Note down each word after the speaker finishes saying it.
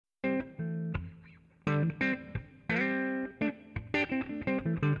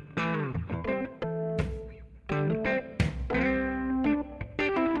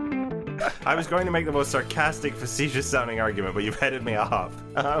I was going to make the most sarcastic, facetious sounding argument, but you've headed me off.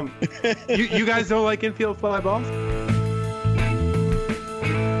 You guys don't like infield fly balls?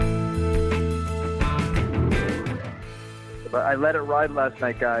 But I let it ride last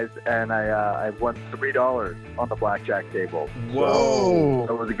night, guys, and I won $3 on the blackjack table. Whoa! So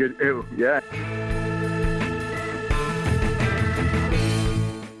that was a good, yeah.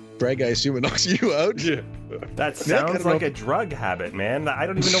 Greg, I assume it knocks you out? Yeah. That sounds like a drug habit, man. I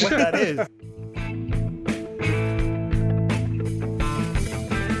don't even know what that is.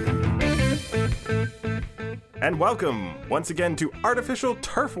 And welcome once again to Artificial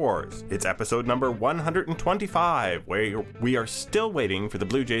Turf Wars. It's episode number 125, where we are still waiting for the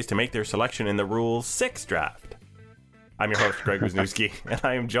Blue Jays to make their selection in the Rule 6 draft. I'm your host, Greg Wisniewski, and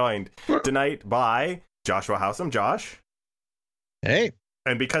I am joined tonight by Joshua Howsam. Josh. Hey.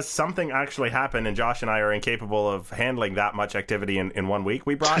 And because something actually happened and Josh and I are incapable of handling that much activity in 1 week,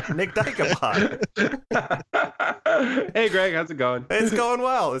 we brought Nick Dykema. Hey, Greg, how's it going? It's going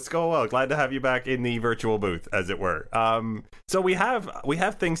well. It's going well. Glad to have you back in the virtual booth, as it were. So we have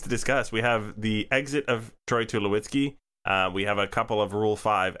things to discuss. We have the exit of Troy Tulowitzki. We have a couple of Rule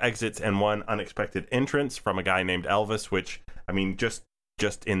 5 exits and one unexpected entrance from a guy named Elvis, which, I mean, just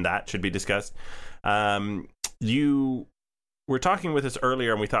in that should be discussed. You were talking with us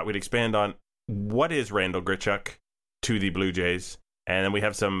earlier, and we thought we'd expand on what is Randall Grichuk to the Blue Jays. And then we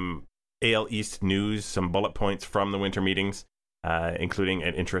have some AL East news, some bullet points from the winter meetings, including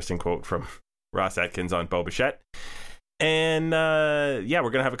an interesting quote from Ross Atkins on Bo Bichette. And we're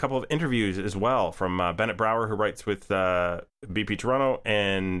going to have a couple of interviews as well from Bennett Brauer, who writes with BP Toronto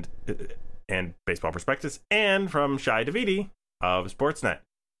and Baseball Prospectus, and from Shai Davidi of Sportsnet.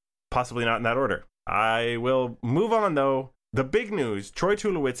 Possibly not in that order. I will move on, though. The big news, Troy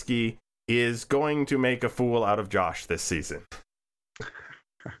Tulowitzki is going to make a fool out of Josh this season.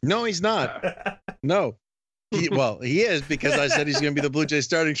 No, he's not. No. He is, because I said he's going to be the Blue Jays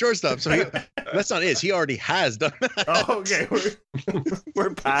starting shortstop. So that's not his. He already has done that. Oh, okay.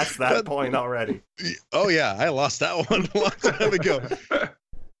 We're past that point already. Oh, yeah. I lost that one a long time ago.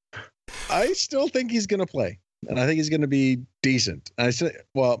 I still think he's going to play. And I think he's going to be decent. And I said,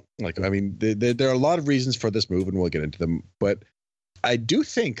 there are a lot of reasons for this move, and we'll get into them. But I do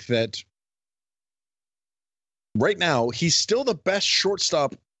think that right now, he's still the best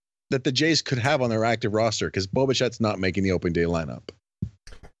shortstop that the Jays could have on their active roster, because Bo Bichette's not making the opening day lineup.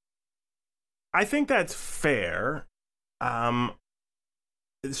 I think that's fair.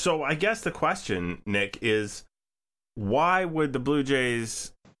 So I guess the question, Nick, is why would the Blue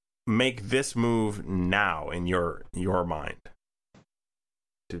Jays make this move now in your mind?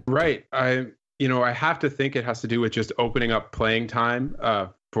 Right. I have to think it has to do with just opening up playing time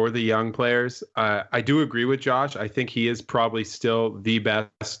for the young players. I do agree with Josh. I think he is probably still the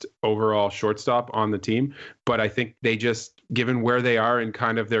best overall shortstop on the team, but I think they just, given where they are in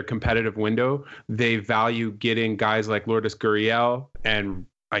kind of their competitive window, they value getting guys like Lourdes Gurriel and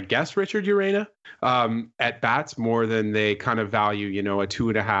I guess Richard Urena at bats more than they kind of value, a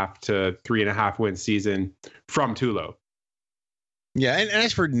 2.5 to 3.5 win season from Tulo. Yeah, and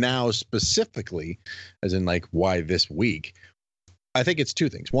as for now specifically, as in like why this week, I think it's two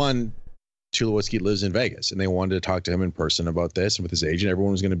things. One, Tulowitzki lives in Vegas, and they wanted to talk to him in person about this, and with his agent,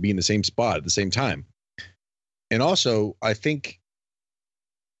 everyone was going to be in the same spot at the same time. And also, I think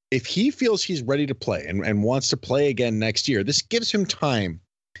if he feels he's ready to play and wants to play again next year, this gives him time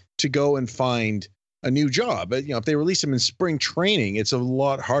to go and find a new job. But, if they release him in spring training, it's a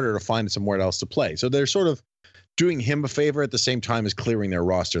lot harder to find somewhere else to play. So they're sort of doing him a favor at the same time as clearing their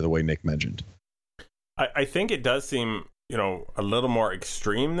roster the way Nick mentioned. I think it does seem, a little more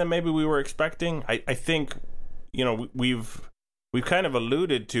extreme than maybe we were expecting. I think, we've kind of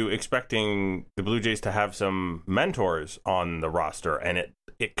alluded to expecting the Blue Jays to have some mentors on the roster, and it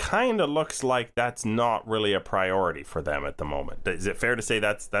kind of looks like that's not really a priority for them at the moment. Is it fair to say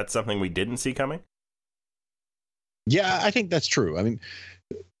that's something we didn't see coming? Yeah, I think that's true. I mean,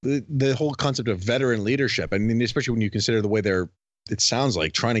 the whole concept of veteran leadership, I mean, especially when you consider the way it sounds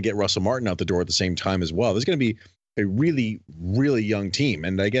like trying to get Russell Martin out the door at the same time as well. There's going to be a really, really young team.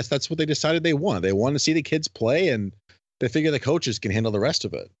 And I guess that's what they decided they want. They want to see the kids play, and they figure the coaches can handle the rest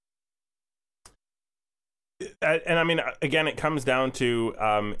of it. And I mean, again, it comes down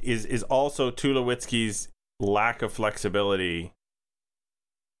to is also Tulowitzki's lack of flexibility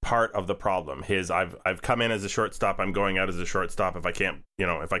part of the problem. I've come in as a shortstop, I'm going out as a shortstop. If I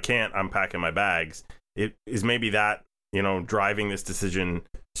can't, I'm packing my bags. It is maybe that, driving this decision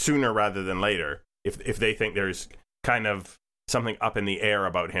sooner rather than later, if they think there's kind of something up in the air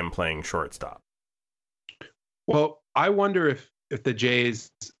about him playing shortstop. Well, I wonder if the Jays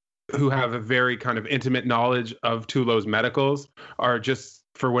who have a very kind of intimate knowledge of Tulo's medicals are just,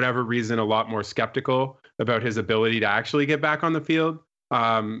 for whatever reason, a lot more skeptical about his ability to actually get back on the field.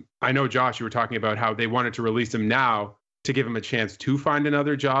 I know, Josh, you were talking about how they wanted to release him now to give him a chance to find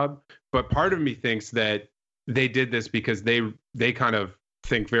another job. But part of me thinks that they did this because they kind of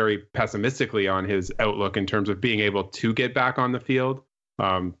think very pessimistically on his outlook in terms of being able to get back on the field,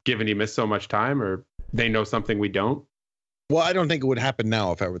 given he missed so much time, or they know something we don't. Well, I don't think it would happen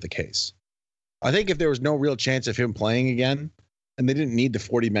now if that were the case. I think if there was no real chance of him playing again, and they didn't need the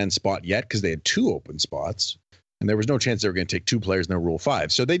 40-man spot yet because they had 2 open spots, and there was no chance they were going to take 2 players in their Rule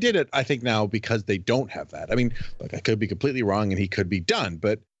 5. So they did it, I think, now because they don't have that. I mean, look, I could be completely wrong and he could be done,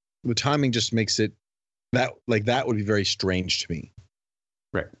 but the timing just makes it that would be very strange to me.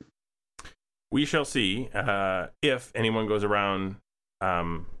 Right. We shall see if anyone goes around,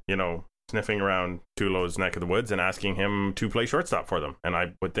 sniffing around Tulo's neck of the woods and asking him to play shortstop for them. And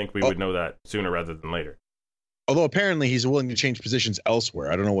I would think we would know that sooner rather than later. Although apparently he's willing to change positions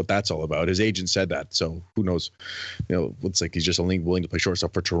elsewhere. I don't know what that's all about. His agent said that, so who knows? Looks like he's just only willing to play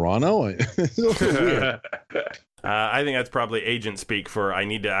shortstop for Toronto. I think that's probably agent speak for I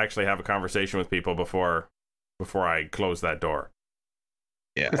need to actually have a conversation with people before I close that door.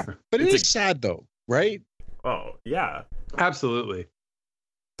 Yeah, but it is sad though, right? Oh yeah, absolutely.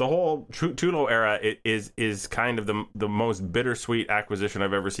 The whole Tulo era is kind of the most bittersweet acquisition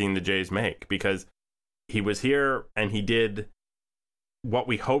I've ever seen the Jays make, because he was here and he did what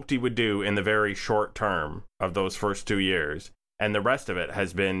we hoped he would do in the very short term of those first 2 years. And the rest of it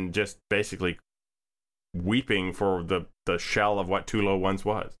has been just basically weeping for the shell of what Tulo once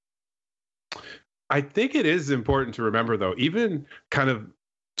was. I think it is important to remember, though, even kind of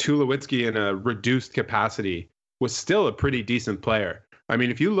Tulowitzki in a reduced capacity was still a pretty decent player. I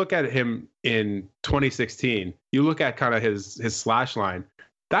mean, if you look at him in 2016, you look at kind of his slash line,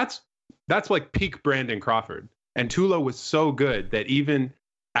 that's like peak Brandon Crawford. And Tulo was so good that even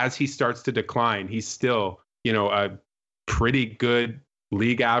as he starts to decline, he's still, a pretty good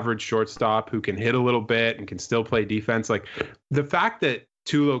league average shortstop who can hit a little bit and can still play defense. Like, the fact that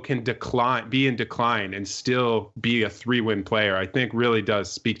Tulo can be in decline and still be a 3-win player, I think really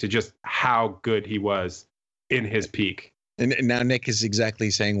does speak to just how good he was in his peak. And now Nick is exactly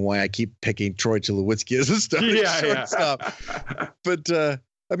saying why I keep picking Troy Tulowitzki as a starting shortstop. But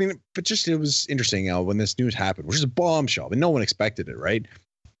just it was interesting when this news happened, which is a bombshell. I mean, no one expected it, right?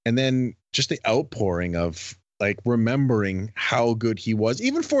 And then just the outpouring of remembering how good he was,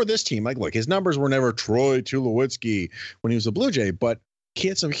 even for this team. Look, his numbers were never Troy Tulowitzki when he was a Blue Jay, but he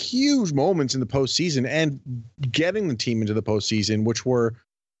had some huge moments in the postseason and getting the team into the postseason, which were,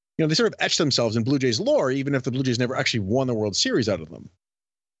 they sort of etched themselves in Blue Jays lore, even if the Blue Jays never actually won the World Series out of them.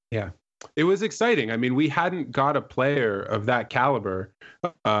 Yeah. It was exciting. I mean, we hadn't got a player of that caliber.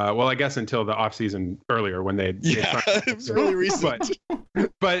 I guess until the offseason earlier when they it was really recent.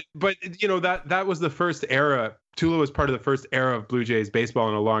 But that was the first era. Tulo was part of the first era of Blue Jays baseball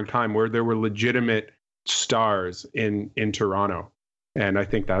in a long time where there were legitimate stars in Toronto. And I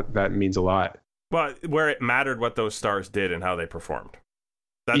think that means a lot. Well, where it mattered what those stars did and how they performed.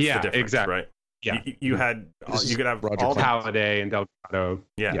 That's the difference, exactly. Right? Yeah. You could have Roger all Halladay and Delgado.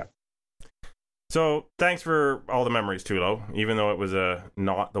 Yeah. So thanks for all the memories, Tulo. Even though it was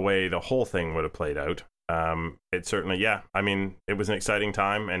not the way the whole thing would have played out, it certainly, I mean, it was an exciting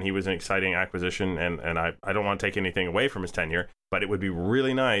time, and he was an exciting acquisition. And I don't want to take anything away from his tenure, but it would be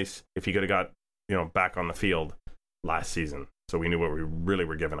really nice if he could have got back on the field last season, so we knew what we really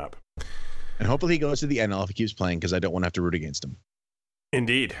were giving up. And hopefully he goes to the NL if he keeps playing, because I don't want to have to root against him.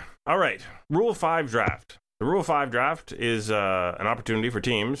 Indeed. All right. Rule 5 draft. The Rule 5 draft is an opportunity for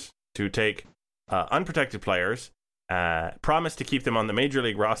teams to take unprotected players, promise to keep them on the major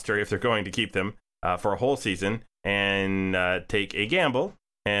league roster if they're going to keep them for a whole season, and take a gamble.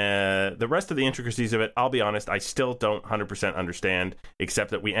 The rest of the intricacies of it, I'll be honest, I still don't 100% understand,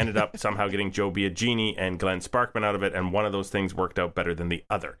 except that we ended up somehow getting Joe Biagini and Glenn Sparkman out of it, and one of those things worked out better than the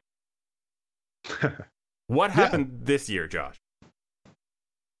other. What happened this year, Josh?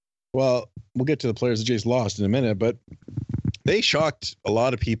 Well, we'll get to the players the Jays lost in a minute, but they shocked a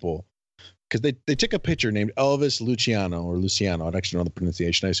lot of people because they took a pitcher named Elvis Luciano. I don't actually know the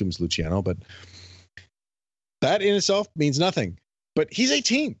pronunciation. I assume it's Luciano, but that in itself means nothing. But he's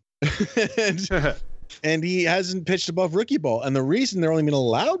 18 and he hasn't pitched above rookie ball. And the reason they're only been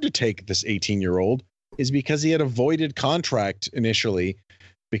allowed to take this 18-year-old is because he had a voided contract initially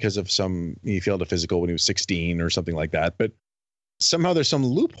because of he failed a physical when he was 16 or something like that. But somehow there's some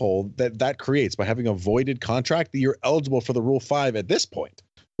loophole that creates by having a voided contract that you're eligible for the Rule 5 at this point,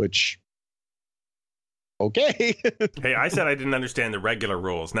 which okay. Hey, I said I didn't understand the regular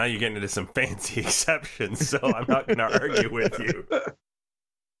rules. Now you're getting into some fancy exceptions, so I'm not going to argue with you.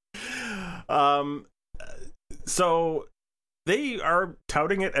 So they are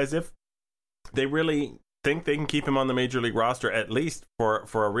touting it as if they really think they can keep him on the major league roster, at least for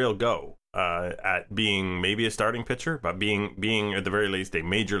a real go at being maybe a starting pitcher, but being at the very least a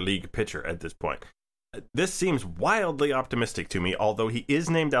major league pitcher at this point. This seems wildly optimistic to me, although he is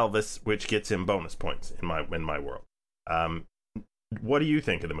named Elvis, which gets him bonus points in my world. What do you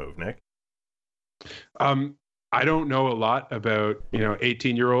think of the move, Nick? I don't know a lot about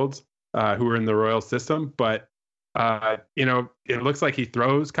 18-year-olds who are in the Royal system, but it looks like he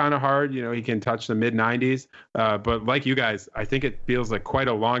throws kind of hard. He can touch the mid 90s. But like you guys, I think it feels like quite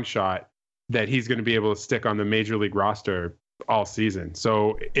a long shot that he's going to be able to stick on the major league roster all season.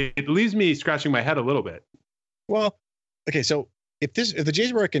 So it leaves me scratching my head a little bit. Well, okay, so if the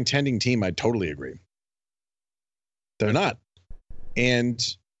Jays were a contending team, I'd totally agree. They're not. And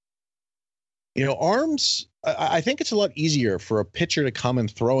arms, I think it's a lot easier for a pitcher to come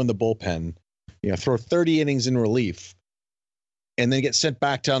and throw in the bullpen, throw 30 innings in relief, and then get sent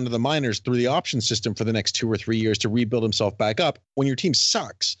back down to the minors through the option system for the next 2 or 3 years to rebuild himself back up when your team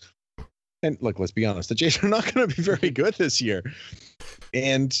sucks. And look, let's be honest, the Jays are not going to be very good this year.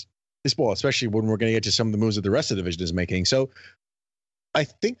 And especially when we're going to get to some of the moves that the rest of the division is making. So I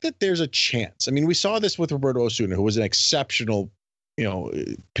think that there's a chance. I mean, we saw this with Roberto Osuna, who was an exceptional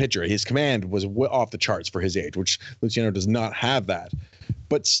pitcher. His command was off the charts for his age, which Luciano does not have that.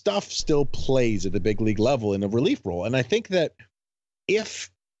 But stuff still plays at the big league level in a relief role. And I think that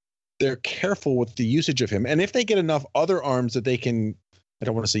if they're careful with the usage of him, and if they get enough other arms that they can, I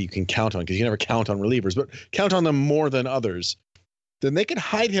don't want to say you can count on because you never count on relievers, but count on them more than others, then they could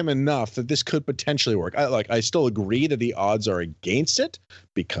hide him enough that this could potentially work. I still agree that the odds are against it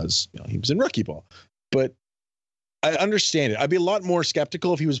because he was in rookie ball, but I understand it. I'd be a lot more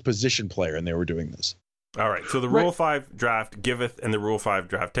skeptical if he was a position player and they were doing this. All right. So the Rule 5 draft giveth and the Rule 5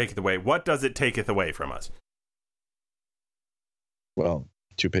 draft taketh away. What does it taketh away from us? Well,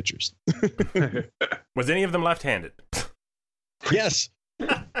 2 pitchers. Was any of them left-handed? Yes.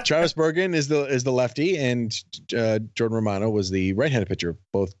 Travis Bergen is the lefty, and Jordan Romano was the right-handed pitcher,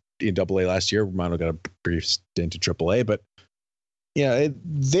 both in AA last year. Romano got a brief stint to AAA, but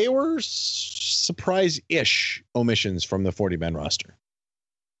they were surprise-ish omissions from the 40-man roster.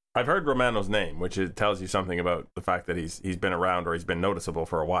 I've heard Romano's name, which tells you something about the fact that he's been around or he's been noticeable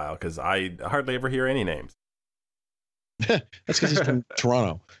for a while, because I hardly ever hear any names. That's because he's from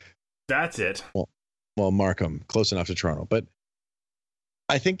Toronto. That's it. Well, Markham, close enough to Toronto. But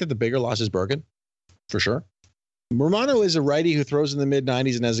I think that the bigger loss is Bergen, for sure. Romano is a righty who throws in the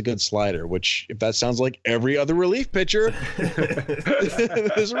mid-90s and has a good slider, which, if that sounds like every other relief pitcher,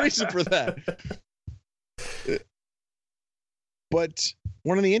 there's a reason for that. But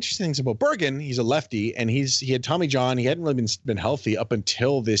one of the interesting things about Bergen, he's a lefty, and he had Tommy John. He hadn't really been healthy up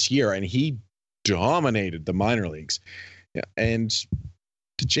until this year, and he dominated the minor leagues. Yeah, and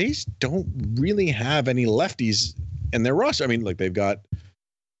the Jays don't really have any lefties in their roster. I mean, look, they've got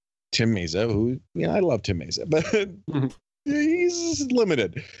Tim Meza, who, I love Tim Meza, but he's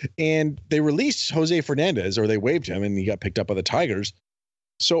limited. And they released Jose Fernandez, or they waived him, and he got picked up by the Tigers.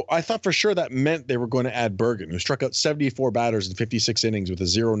 So I thought for sure that meant they were going to add Bergen, who struck out 74 batters in 56 innings with a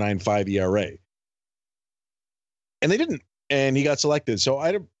 0.95 ERA. And they didn't, and he got selected. So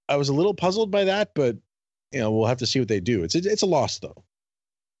I was a little puzzled by that, but we'll have to see what they do. It's a loss, though.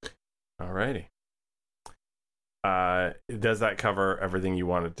 All righty. Does that cover everything you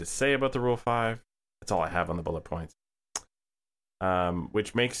wanted to say about the Rule 5? That's all I have on the bullet points.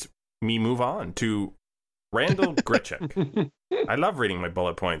 Which makes me move on to Randall Grichuk. I love reading my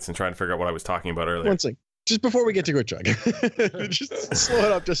bullet points and trying to figure out what I was talking about earlier. One second. Just before we get to Grichuk, just slow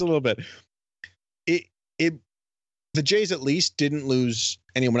it up just a little bit. The Jays at least didn't lose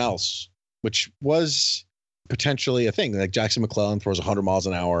anyone else, which was potentially a thing. Like Jackson McClellan throws 100 miles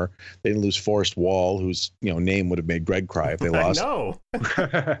an hour. They didn't lose Forrest Wall, whose name would have made Greg cry if they lost. I know.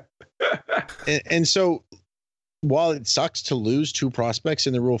 and so while it sucks to lose 2 prospects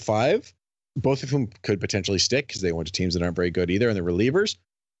in the Rule 5, both of whom could potentially stick because they went to teams that aren't very good either, and they're relievers.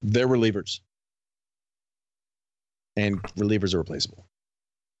 And relievers are replaceable.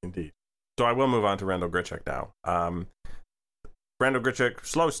 Indeed. So I will move on to Randall Grichuk now. Randall Grichuk,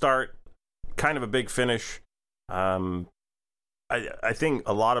 slow start, kind of a big finish. I think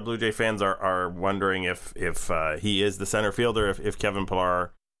a lot of Blue Jay fans are wondering if he is the center fielder, if Kevin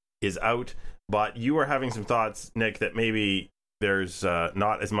Pillar is out. But you are having some thoughts, Nick, that maybe there's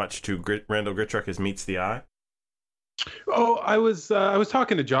not as much to Randall Grichuk as meets the eye. Oh, I was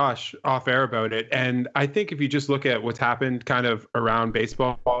talking to Josh off air about it, and I think if you just look at what's happened kind of around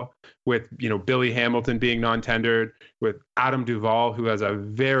baseball with, Billy Hamilton being non-tendered, with Adam Duvall, who has a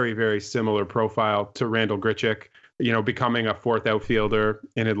very, very similar profile to Randall Grichuk, becoming a fourth outfielder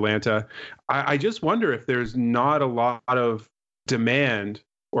in Atlanta. I just wonder if there's not a lot of demand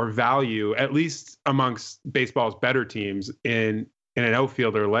or value, at least amongst baseball's better teams, in an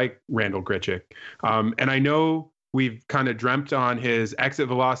outfielder like Randall Grichuk. And I know we've kind of dreamt on his exit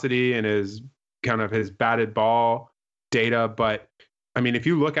velocity and his batted ball data. But I mean, if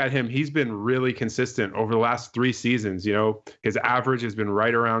you look at him, he's been really consistent over the last 3 seasons. His average has been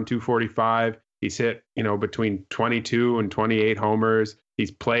right around 245. He's hit, between 22 and 28 homers.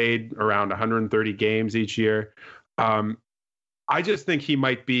 He's played around 130 games each year. I just think he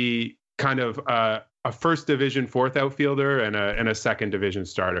might be kind of a first division fourth outfielder and a second division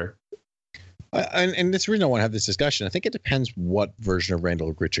starter. And that's the reason I want to have this discussion. I think it depends what version of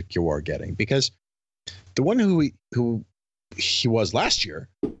Randall Grichuk you are getting, because the one who he was last year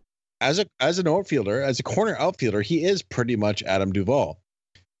as an outfielder, as a corner outfielder, he is pretty much Adam Duvall.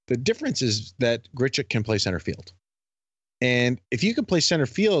 The difference is that Grichuk can play center field. And if you can play center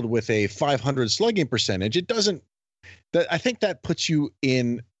field with a 500 slugging percentage, I think that puts you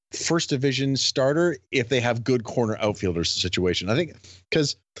in first division starter if they have good corner outfielders situation. I think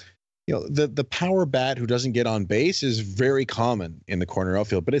because the power bat who doesn't get on base is very common in the corner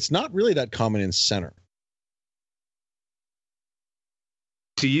outfield, but it's not really that common in center.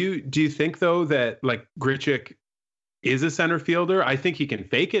 Do you think though that like Grichuk is a center fielder? I think he can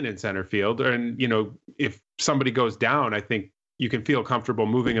fake it in center field, and if somebody goes down, I think you can feel comfortable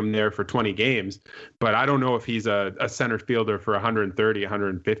moving him there for 20 games. But I don't know if he's a center fielder for 130,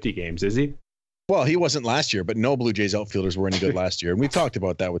 150 games. Is he? Well, he wasn't last year, but no Blue Jays outfielders were any good last year. And we talked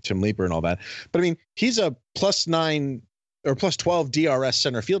about that with Tim Leeper and all that. But I mean, he's a +9 or +12 DRS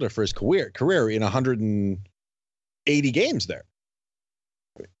center fielder for his career in 180 games there.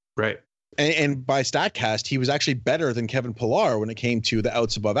 Right. And by StatCast, he was actually better than Kevin Pillar when it came to the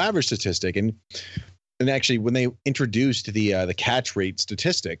outs above average statistic. And actually, when they introduced the catch rate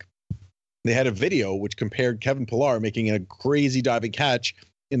statistic, they had a video which compared Kevin Pillar making a crazy diving catch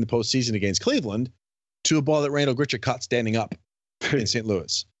in the postseason against Cleveland to a ball that Randall Grichuk caught standing up in St.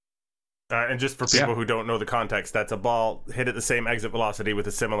 Louis. And just for people who don't know the context, that's a ball hit at the same exit velocity with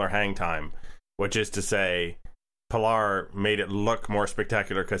a similar hang time, which is to say Pillar made it look more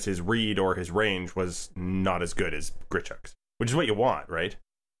spectacular because his read or his range was not as good as Grichuk's, which is what you want, right?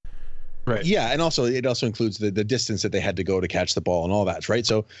 Right. Yeah, and it also includes the distance that they had to go to catch the ball and all that, right?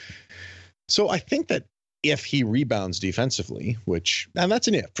 So I think that if he rebounds defensively, and that's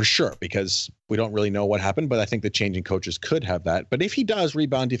an if for sure, because we don't really know what happened, but I think the changing coaches could have that. But if he does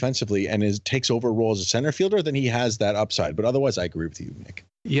rebound defensively and takes over role as a center fielder, then he has that upside. But otherwise, I agree with you, Nick.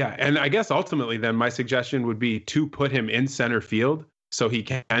 Yeah, and I guess ultimately then my suggestion would be to put him in center field so he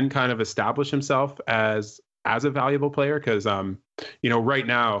can kind of establish himself as a valuable player, because right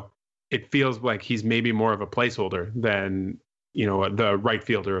now it feels like he's maybe more of a placeholder than the right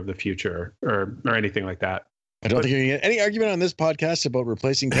fielder of the future or anything like that. I don't think you're going to get any argument on this podcast about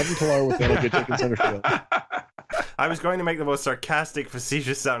replacing Kevin Pillar with Randall Grichuk in center field. I was going to make the most sarcastic,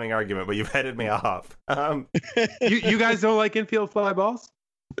 facetious sounding argument, but you've headed me off. You guys don't like infield fly balls?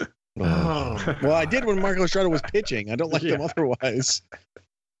 Oh. Well, I did when Marco Estrada was pitching. I don't like them otherwise.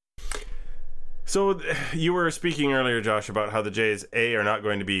 So you were speaking earlier, Josh, about how the Jays, A, are not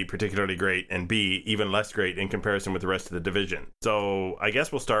going to be particularly great, and B, even less great in comparison with the rest of the division. So I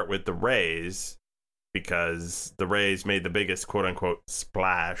guess we'll start with the Rays, because the Rays made the biggest quote-unquote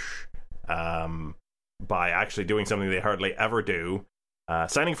splash by actually doing something they hardly ever do,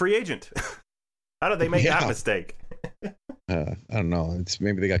 signing free agent. How did they make that mistake? I don't know.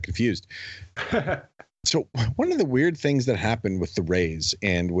 Maybe they got confused. So one of the weird things that happened with the Rays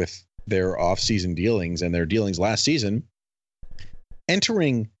and with their off-season dealings and their dealings last season,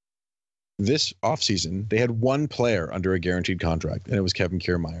 entering this offseason, they had one player under a guaranteed contract, and it was Kevin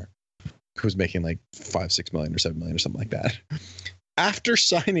Kiermaier, who was making like $5-6 million or $7 million or something like that. After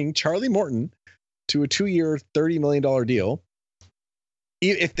signing Charlie Morton to a 2-year, $30 million deal,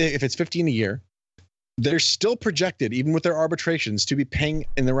 if it's $15 a year, they're still projected, even with their arbitrations, to be paying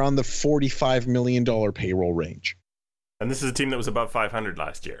in around the $45 million payroll range. And this is a team that was above 500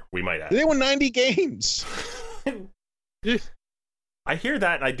 last year, we might add. They won 90 games. I hear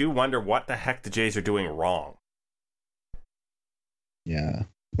that, and I do wonder what the heck the Jays are doing wrong. Yeah.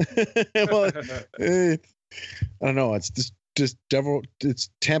 Well, I don't know. It's just devil. It's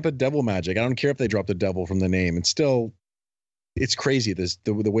Tampa Devil Magic. I don't care if they drop the devil from the name. It's crazy. The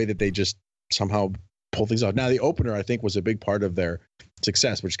way that they just somehow pull things off. Now, the opener, I think, was a big part of their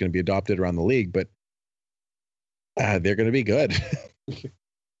success, which is going to be adopted around the league, but they're going to be good.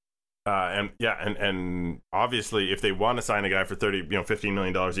 And obviously, if they want to sign a guy for $15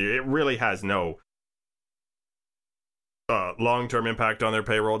 million a year, it really has no long-term impact on their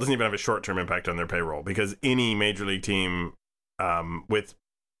payroll. It doesn't even have a short-term impact on their payroll, because any major league team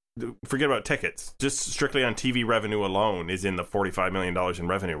forget about tickets, just strictly on TV revenue alone is in the $45 million in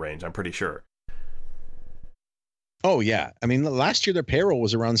revenue range, I'm pretty sure. Oh, yeah. I mean, last year their payroll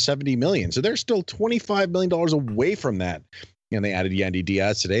was around $70 million, so they're still $25 million away from that. And they added Yandy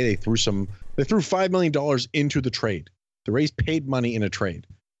Diaz today. They threw $5 million into the trade. The Rays paid money in a trade.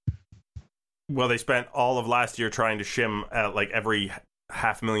 Well, they spent all of last year trying to shim like every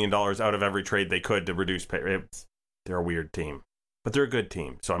 $500,000 out of every trade they could to reduce pay. They're a weird team, but they're a good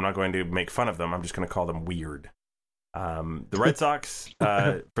team. So I'm not going to make fun of them. I'm just going to call them weird. The Red Sox,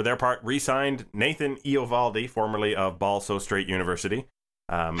 for their part, re-signed Nathan Eovaldi, formerly of Ball So Straight University,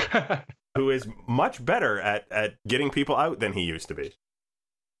 who is much better at getting people out than he used to be.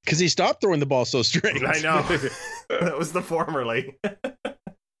 Because he stopped throwing the ball so straight. I know. That was the formerly.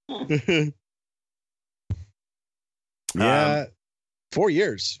 Yeah. 4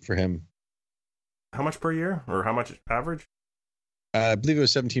 years for him. How much per year? Or how much average? I believe it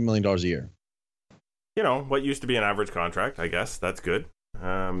was $17 million a year. You know, what used to be an average contract, I guess. That's good.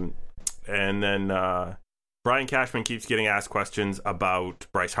 And then Brian Cashman keeps getting asked questions about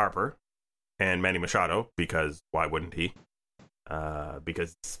Bryce Harper and Manny Machado, because why wouldn't he?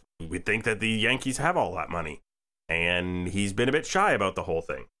 Because we think that the Yankees have all that money. And he's been a bit shy about the whole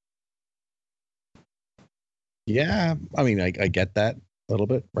thing. Yeah, I mean, I get that a little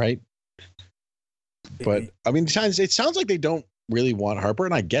bit, right? But, I mean, it sounds like they don't really want Harper,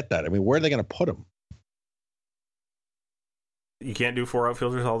 and I get that. I mean, where are they going to put him? You can't do 4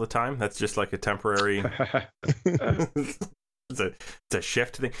 outfielders all the time. That's just like a temporary... it's a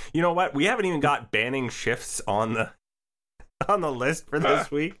shift thing. You know what? We haven't even got banning shifts on the list for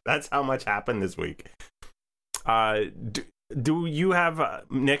this week. That's how much happened this week. Do you have,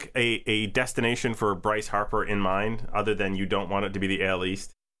 Nick, a destination for Bryce Harper in mind, other than you don't want it to be the AL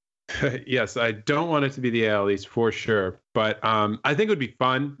East? Yes, I don't want it to be the AL East for sure. But I think it would be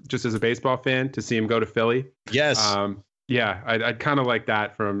fun, just as a baseball fan, to see him go to Philly. Yes. Yeah, I'd kind of like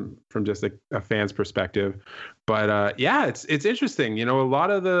that from just a fan's perspective. But yeah, it's interesting. You know, a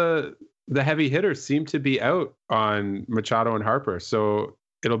lot of the heavy hitters seem to be out on Machado and Harper. So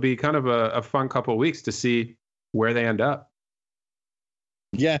it'll be kind of a fun couple of weeks to see where they end up.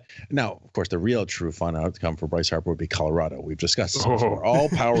 Yeah. Now, of course, the real true fun outcome for Bryce Harper would be Colorado. We've discussed this before. All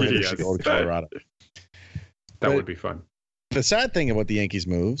power hitters should go to Colorado. That would be fun. The sad thing about the Yankees'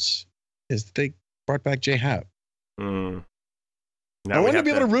 moves is that they brought back J. Happ. Now I want to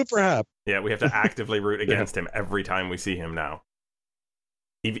be able to root for Happ. Yeah, we have to actively root against him every time we see him now.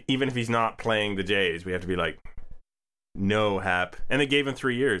 Even if he's not playing the Jays, we have to be like, no, Happ. And they gave him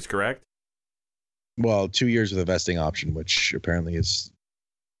 3 years, correct? Well, 2 years with a vesting option, which apparently is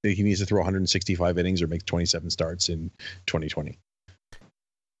he needs to throw 165 innings or make 27 starts in 2020.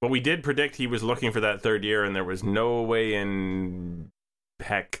 But we did predict he was looking for that 3rd year, and there was no way in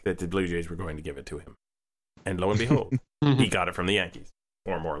heck that the Blue Jays were going to give it to him. And lo and behold, he got it from the Yankees,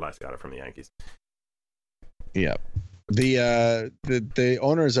 or more or less got it from the Yankees. Yeah. The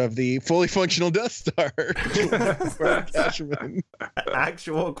owners of the fully functional Death Star. Brian Cashman.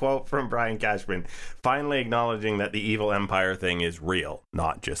 Actual quote from Brian Cashman, finally acknowledging that the evil empire thing is real,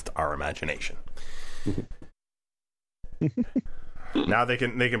 not just our imagination. Now they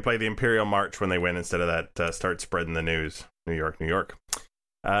can play the Imperial March when they win instead of that start spreading the news. New York, New York.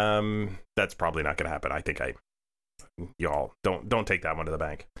 That's probably not going to happen. I think y'all don't take that one to the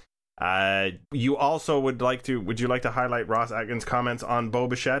bank. You also would you like to highlight Ross Atkins' comments on Bo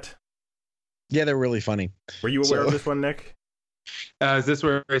Bichette? Yeah, they're really funny. Were you aware of this one, Nick? Is this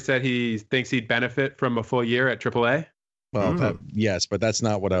where he said he thinks he'd benefit from a full year at AAA? Well, yes, but that's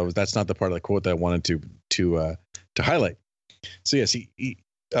not that's not the part of the quote that I wanted to highlight. So yes, he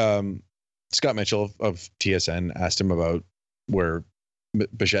Scott Mitchell of TSN asked him about where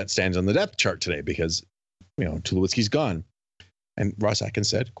Bichette stands on the depth chart today, because Tulowitzki's gone. And Ross Atkins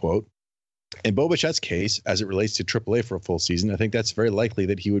said, quote, "In Bo Bichette's case, as it relates to AAA for a full season, I think that's very likely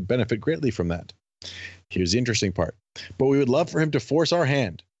that he would benefit greatly from that. Here's the interesting part. But we would love for him to force our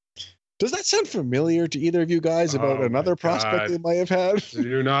hand." Does that sound familiar to either of you guys about another prospect they might have had?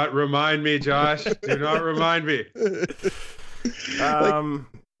 Do not remind me, Josh. Do not remind me.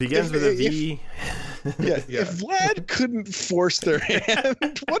 Begins with a V. Yeah. If Vlad couldn't force their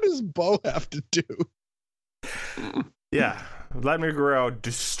hand, what does Bo have to do? Yeah. Vladimir Guerrero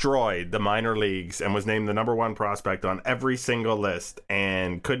destroyed the minor leagues and was named the number one prospect on every single list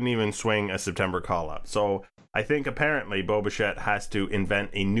and couldn't even swing a September call-up. So I think apparently Bo Bichette has to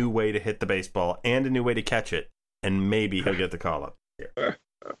invent a new way to hit the baseball and a new way to catch it, and maybe he'll get the call-up.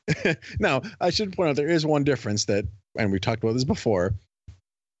 Now, I should point out there is one difference that, and we talked about this before,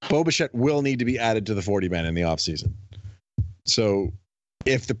 Bo Bichette will need to be added to the 40-man in the offseason. So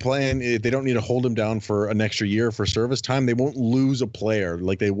if the plan, if they don't need to hold him down for an extra year for service time, they won't lose a player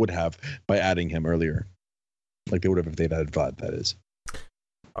like they would have by adding him earlier. Like they would have if they'd added Vlad, that is.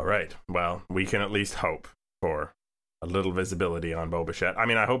 All right. Well, we can at least hope for a little visibility on Bo Bichette. I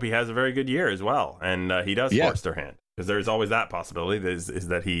mean, I hope he has a very good year as well, and he does force their hand, because there's always that possibility is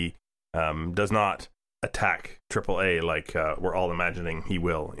that he does not attack AAA like we're all imagining he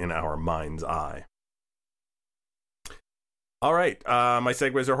will in our mind's eye. All right, my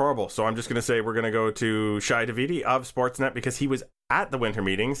segues are horrible, so I'm just going to say we're going to go to Shai Davidi of Sportsnet, because he was at the winter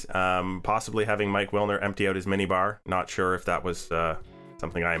meetings, possibly having Mike Wilner empty out his minibar. Not sure if that was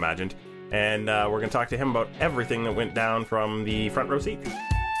something I imagined. And we're going to talk to him about everything that went down from the front row seat.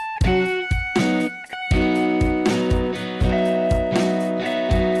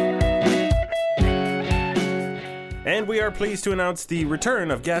 And we are pleased to announce the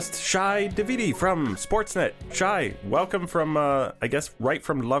return of guest Shai Davidi from Sportsnet. Shai, welcome from, I guess, right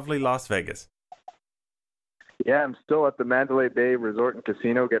from lovely Las Vegas. Yeah, I'm still at the Mandalay Bay Resort and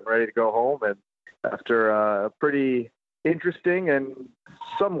Casino getting ready to go home. And after a pretty interesting and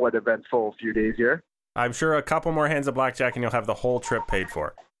somewhat eventful few days here. I'm sure a couple more hands of blackjack and you'll have the whole trip paid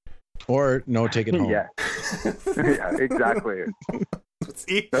for. Or no, take it home. Yeah, yeah, exactly.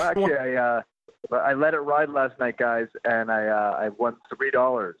 Actually, I let it ride last night, guys, and I won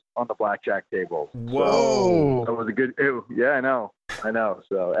 $3 on the blackjack table. Whoa! So it was a good. Yeah, I know.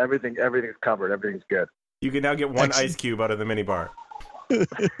 So everything's covered. Everything's good. You can now get one ice cube out of the minibar.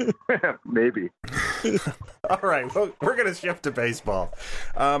 Maybe. All right, well, we're going to shift to baseball.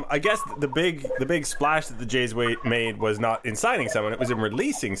 I guess the big splash that the Jays made was not in signing someone; it was in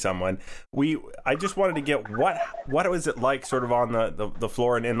releasing someone. I just wanted to get what was it like, sort of on the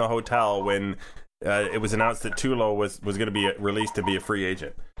floor and in the hotel when it was announced that Tulo was going to be released to be a free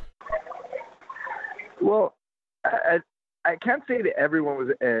agent. Well, I can't say that everyone was,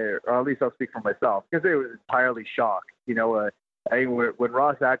 or at least I'll speak for myself, because they was entirely shocked. I think when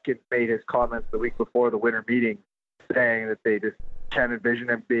Ross Atkins made his comments the week before the winter meeting, saying that they just can't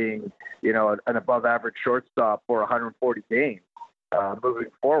envision him being, an above-average shortstop for 140 games moving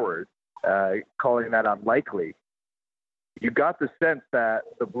forward, calling that unlikely, you got the sense that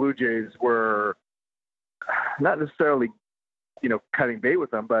the Blue Jays were not necessarily, cutting bait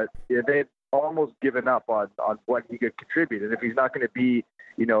with him, but they had almost given up on what he could contribute. And if he's not going to be,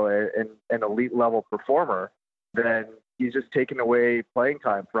 an elite-level performer, then he's just taking away playing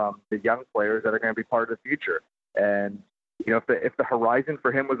time from the young players that are going to be part of the future. And, if the horizon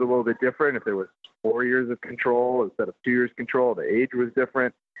for him was a little bit different, if there was 4 years of control instead of 2 years control, the age was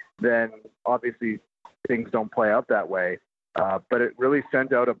different, then obviously things don't play out that way. But it really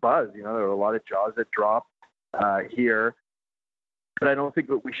sent out a buzz. There were a lot of jaws that dropped here. But I don't think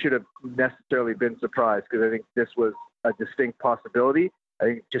that we should have necessarily been surprised, because I think this was a distinct possibility. I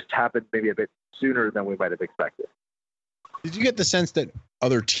think it just happened maybe a bit sooner than we might have expected. Did you get the sense that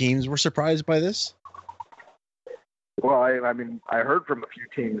other teams were surprised by this? Well, I mean, I heard from a few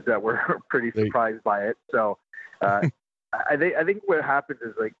teams that were pretty surprised by it. So I think what happened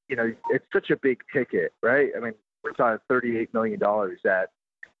is, it's such a big ticket, right? I mean, we're talking $38 million that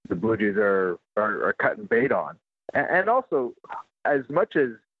the Blue Jays are cutting bait on. And also, as much as,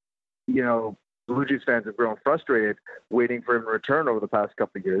 Blue Jays fans have grown frustrated waiting for him to return over the past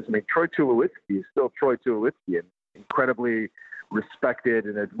couple of years, I mean, Troy Tulowitzki is still Troy Tulowitzki, and incredibly respected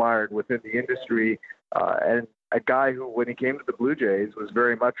and admired within the industry, and a guy who, when he came to the Blue Jays, was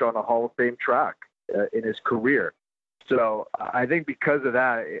very much on a Hall of Fame track in his career. So I think because of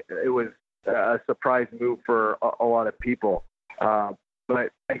that, it was a surprise move for a lot of people.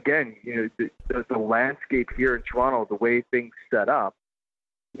 But again, the landscape here in Toronto, the way things set up,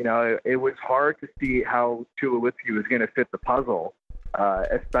 it was hard to see how Tulowitzki was going to fit the puzzle,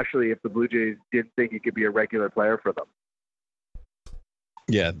 especially if the Blue Jays didn't think he could be a regular player for them.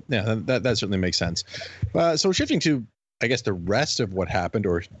 Yeah, that certainly makes sense. So shifting to, I guess, the rest of what happened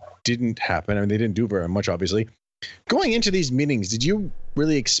or didn't happen. I mean, they didn't do very much, obviously. Going into these meetings, did you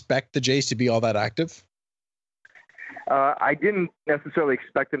really expect the Jays to be all that active? I didn't necessarily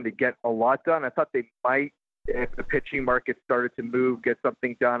expect them to get a lot done. I thought they might, if the pitching market started to move, get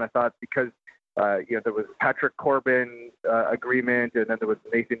something done. I thought because There was Patrick Corbin agreement, and then there was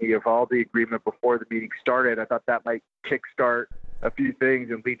the Nathan Eovaldi agreement before the meeting started. I thought that might kickstart a few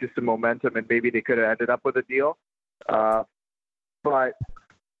things and lead to some momentum, and maybe they could have ended up with a deal. But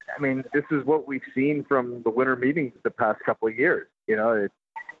I mean, this is what we've seen from the winter meetings the past couple of years.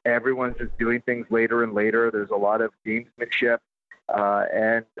 Everyone's just doing things later and later. There's a lot of gamesmanship.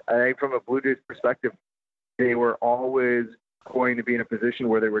 And I think from a Blue Jays perspective, they were always going to be in a position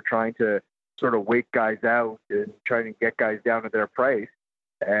where they were trying to sort of wait guys out and trying to get guys down to their price.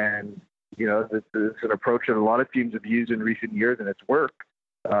 And, it's an approach that a lot of teams have used in recent years, and it's worked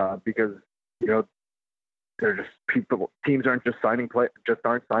because, they're just teams aren't just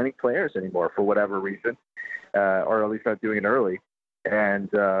aren't signing players anymore for whatever reason, or at least not doing it early. And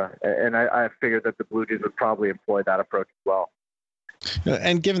I figured that the Blue Jays would probably employ that approach as well.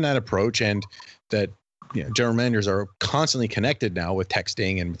 And given that approach, and that general managers are constantly connected now with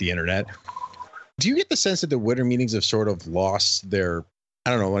texting and the internet, do you get the sense that the winter meetings have sort of lost their, I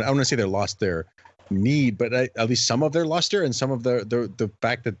don't know, I want to say they lost their need, but at least some of their luster and some of the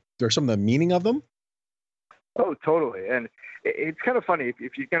fact that there's some of the meaning of them? Oh, totally. And it's kind of funny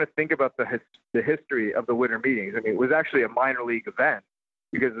if you kind of think about the history of the winter meetings. I mean, it was actually a minor league event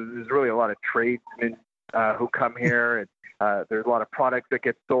because there's really a lot of tradesmen who come here, and there's a lot of products that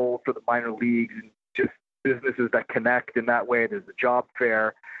get sold for the minor leagues and just businesses that connect in that way. There's a job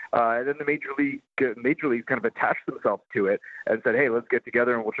fair. And then the major leagues kind of attached themselves to it and said, hey, let's get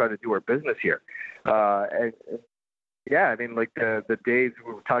together and we'll try to do our business here. Yeah, I mean, like the days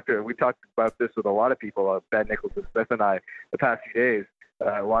we talked about this with a lot of people, Ben Nicholson Smith and I, the past few days.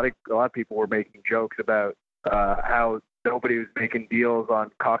 A lot of people were making jokes about how nobody was making deals on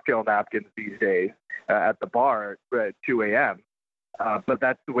cocktail napkins these days at the bar at 2 a.m. But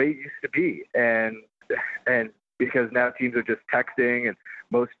that's the way it used to be, and because now teams are just texting, and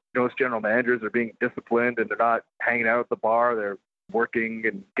most general managers are being disciplined, and they're not hanging out at the bar. They're working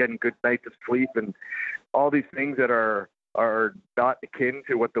and getting good nights of sleep, and all these things that are not akin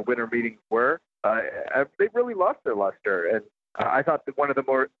to what the winter meetings were. They've really lost their luster. And I thought that one of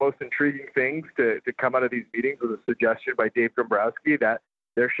the most intriguing things to come out of these meetings was a suggestion by Dave Dombrowski that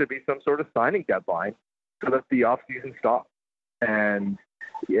there should be some sort of signing deadline so that the offseason stops. And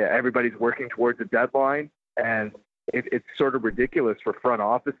yeah, everybody's working towards a deadline, and it's sort of ridiculous for front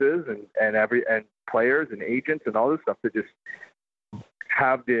offices and players and agents and all this stuff to just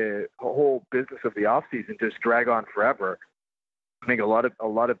have the whole business of the offseason just drag on forever. I think a lot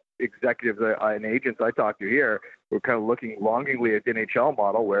of executives and agents I talk to here were kind of looking longingly at the NHL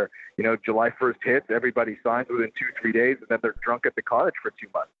model where, July 1st hits, everybody signs within 2-3 days, and then they're drunk at the cottage for 2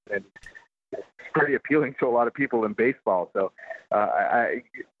 months. And it's pretty appealing to a lot of people in baseball. So I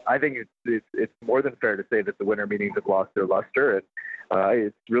think it's more than fair to say that the winter meetings have lost their luster. And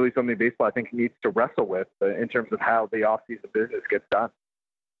it's really something baseball, I think, needs to wrestle with in terms of how the offseason business gets done.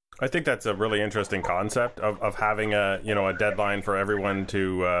 I think that's a really interesting concept of having a deadline for everyone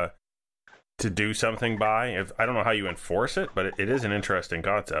to do something by. I don't know how you enforce it, but it is an interesting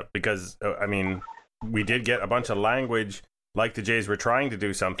concept because we did get a bunch of language like the Jays were trying to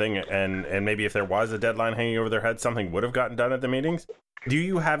do something, and maybe if there was a deadline hanging over their head, something would have gotten done at the meetings. Do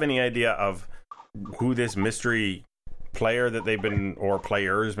you have any idea of who this mystery player that they've been, or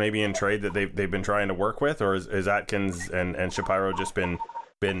players maybe in trade that they've been trying to work with, or is Atkins and Shapiro just been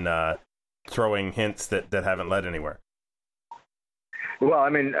throwing hints that haven't led anywhere? Well,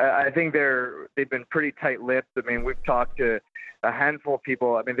 I think they've been pretty tight-lipped. We've talked to a handful of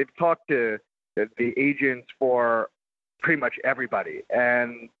people. They've talked to the agents for pretty much everybody,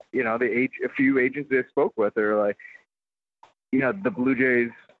 and a few agents they spoke with are like, the Blue Jays,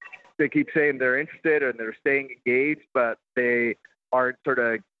 they keep saying they're interested and they're staying engaged, but they aren't sort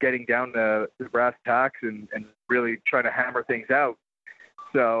of getting down to the brass tacks and really trying to hammer things out.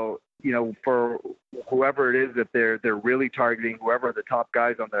 So, for whoever it is that they're really targeting, whoever are the top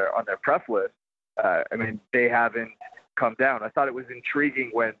guys on their press list, they haven't come down. I thought it was intriguing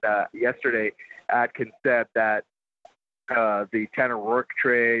when yesterday Atkins said that the Tanner Rourke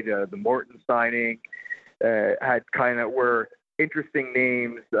trade, the Morton signing, were interesting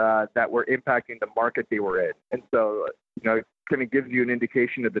names that were impacting the market they were in. And so, it kind of gives you an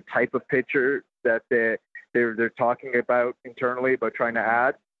indication of the type of pitcher that they're talking about internally about trying to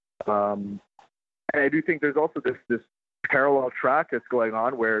add. And I do think there's also this parallel track that's going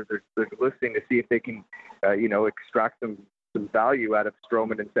on where they're listening to see if they can, extract some value out of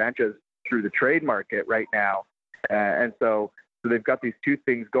Stroman and Sanchez through the trade market right now. And so they've got these two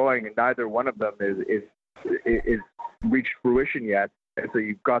things going, and neither one of them is reached fruition yet. And so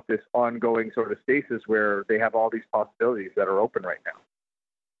you've got this ongoing sort of stasis where they have all these possibilities that are open right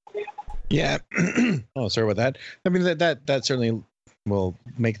now. Yeah. Oh, sorry about that. I mean, that certainly will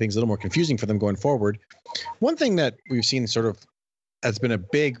make things a little more confusing for them going forward. One thing that we've seen sort of has been a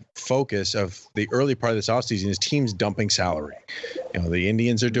big focus of the early part of this offseason is teams dumping salary. You know, the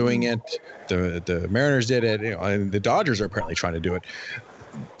Indians are doing it. The Mariners did it. You know, and the Dodgers are apparently trying to do it.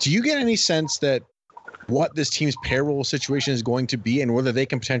 Do you get any sense that what this team's payroll situation is going to be and whether they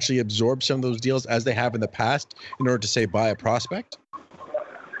can potentially absorb some of those deals as they have in the past in order to, say, buy a prospect?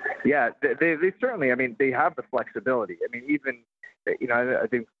 Yeah, they certainly, I mean, they have the flexibility. I mean, even, you know, I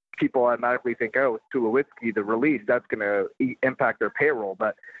think people automatically think, oh, it's Tulowitzki, the release, that's going to impact their payroll.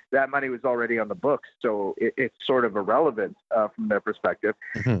 But that money was already on the books, so it's sort of irrelevant from their perspective.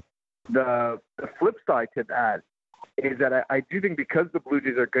 Mm-hmm. The flip side to that is that I do think because the Blue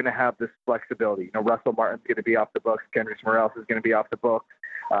Jays are going to have this flexibility, you know, Russell Martin's going to be off the books, Kendrys Morales is going to be off the books.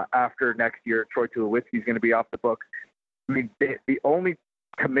 After next year, Troy Tulowitzki is going to be off the books. I mean, the only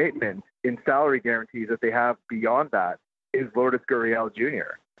commitment in salary guarantees that they have beyond that is Lourdes Gurriel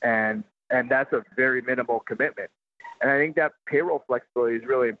Jr. And that's a very minimal commitment. And I think that payroll flexibility is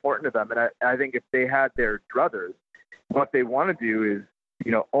really important to them. And I think if they had their druthers, what they want to do is,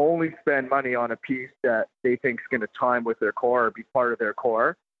 you know, only spend money on a piece that they think is going to time with their core or be part of their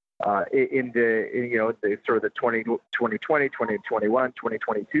core in you know, the sort of the 2020, 2021,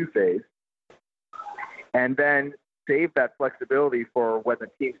 2022 phase. And then save that flexibility for when the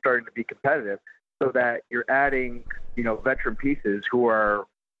team's starting to be competitive so that you're adding, you know, veteran pieces who are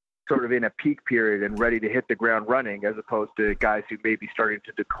sort of in a peak period and ready to hit the ground running as opposed to guys who may be starting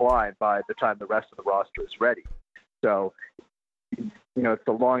to decline by the time the rest of the roster is ready. So, you know, it's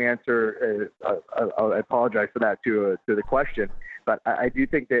a long answer. I apologize for that to the question, but I do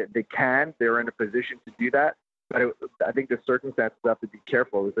think that they're in a position to do that. But I think the circumstances have to be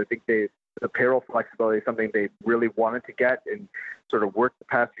careful. Is I think the payroll flexibility is something they really wanted to get and sort of worked the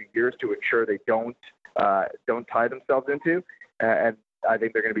past few years to ensure they don't tie themselves into. And I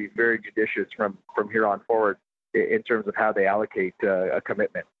think they're going to be very judicious from here on forward in terms of how they allocate a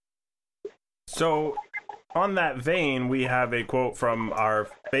commitment. So, on that vein, we have a quote from our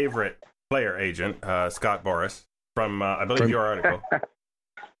favorite player agent, Scott Boras, from I believe your article.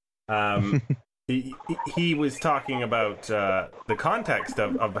 He was talking about the context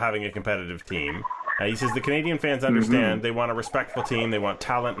of having a competitive team. He says the Canadian fans understand they want a respectful team, they want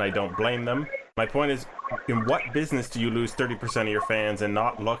talent, and I don't blame them. My point is, in what business do you lose 30% of your fans and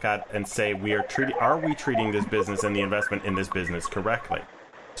not look at and say are we treating this business and the investment in this business correctly?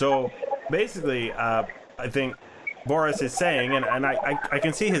 So basically, I think Boras is saying, and I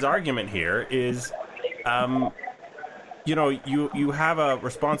can see his argument here is, you know, you have a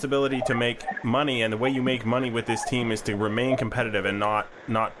responsibility to make money, and the way you make money with this team is to remain competitive and not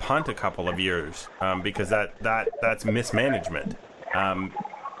punt a couple of years, because that's mismanagement.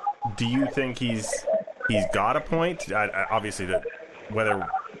 Do you think he's got a point? Obviously, that whether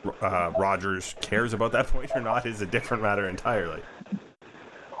Rogers cares about that point or not is a different matter entirely.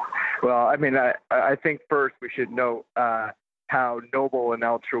 Well, I mean, I think first we should note how noble and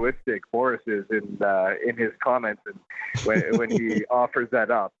altruistic Boras is in his comments and when he offers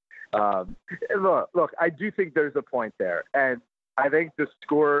that up. Look, I do think there's a point there, and I think the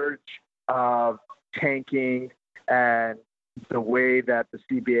scourge of tanking and the way that the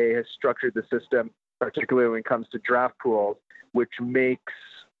CBA has structured the system, particularly when it comes to draft pools, which makes,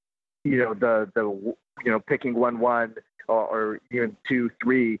 you know, the picking 1-1 or even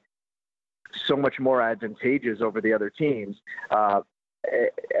 2-3 so much more advantageous over the other teams.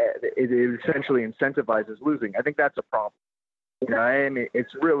 It essentially incentivizes losing. I think that's a problem. You know, I mean,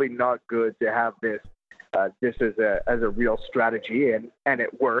 it's really not good to have this as a real strategy, and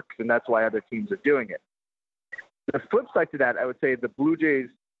it works, and that's why other teams are doing it. The flip side to that, I would say the Blue Jays,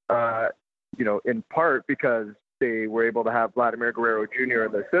 you know, in part because they were able to have Vladimir Guerrero Jr.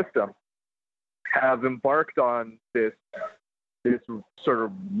 in their system, have embarked on this sort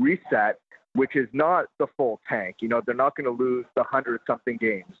of reset, which is not the full tank. You know, they're not going to lose the 100-something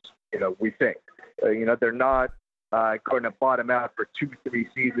games, you know, we think. You know, they're not going to bottom out for 2-3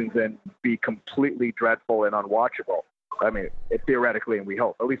 seasons and be completely dreadful and unwatchable. I mean, theoretically, and we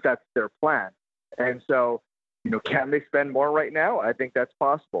hope. At least that's their plan. And so, you know, can they spend more right now? I think that's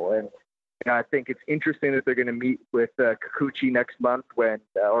possible. And I think it's interesting that they're going to meet with Kikuchi next month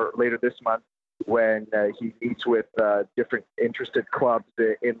or later this month, when he meets with different interested clubs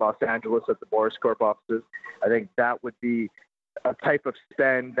in Los Angeles at the Boras Corp offices. I think that would be a type of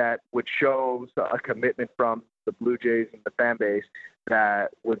spend that would show a commitment from the Blue Jays and the fan base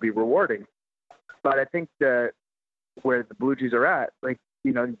that would be rewarding. But I think that where the Blue Jays are at, like,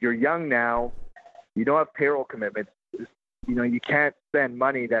 you know, you're young now, you don't have payroll commitments. you can't spend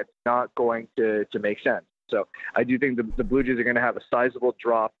money that's not going to make sense. So I do think the Blue Jays are going to have a sizable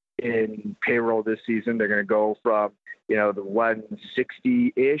drop in payroll this season. They're going to go from, the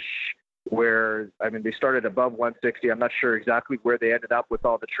 160-ish, where, they started above 160. I'm not sure exactly where they ended up with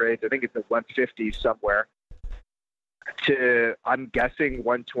all the trades. I think it's at 150 somewhere, to, I'm guessing,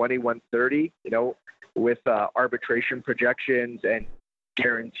 120, 130, with arbitration projections and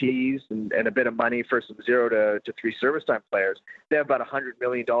guarantees and a bit of money for some 0 to 3 service time players. They have about $100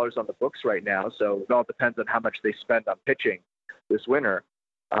 million on the books right now, so it all depends on how much they spend on pitching this winter.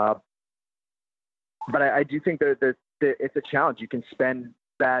 But I do think that it's a challenge. You can spend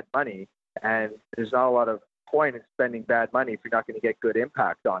bad money, and there's not a lot of point in spending bad money if you're not going to get good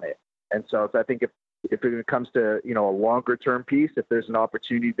impact on it. And so I think if it comes to, a longer term piece, if there's an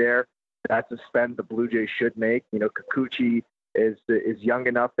opportunity there, that's a spend the Blue Jays should make. Kikuchi is young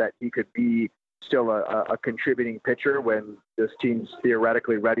enough that he could be still a contributing pitcher when this team's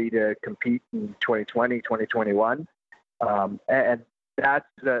theoretically ready to compete in 2020, 2021. And that's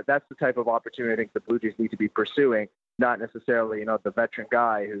the type of opportunity I think the Blue Jays need to be pursuing, not necessarily, the veteran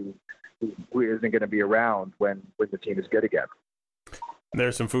guy who isn't going to be around when the team is good again.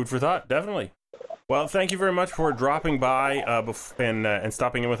 There's some food for thought, definitely. Well, thank you very much for dropping by and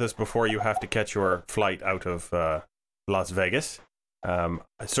stopping in with us before you have to catch your flight out of Las Vegas.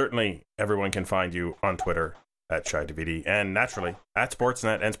 Certainly, everyone can find you on Twitter at Davidi and naturally at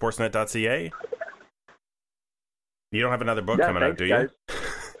Sportsnet and sportsnet.ca. You don't have another book coming out, do you? Guys.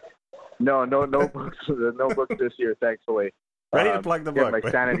 No books. No books this year, thankfully. Ready to plug the book. My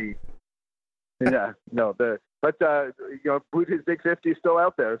sanity. Yeah, no. But Blue Jays Big 50 is still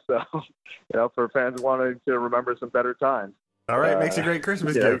out there, so for fans wanting to remember some better times. All right, makes a great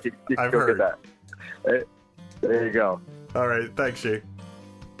Christmas gift. You can I've go heard get that. There you go. All right, thanks, Shea.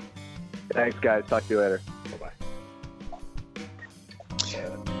 Thanks, guys. Talk to you later. Bye-bye.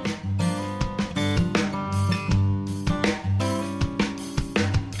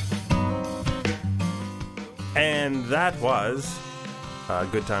 And that was a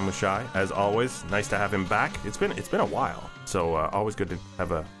good time with Shai, as always. Nice to have him back. It's been a while, so always good to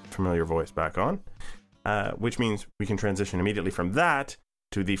have a familiar voice back on. Which means we can transition immediately from that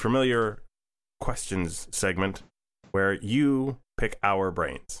to the familiar questions segment, where you pick our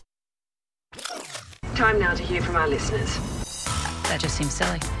brains. Time now to hear from our listeners. That just seems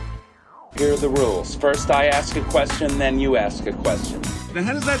silly. Here are the rules. First I ask a question, then you ask a question. Now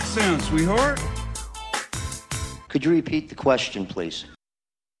how does that sound, sweetheart? Could you repeat the question, please?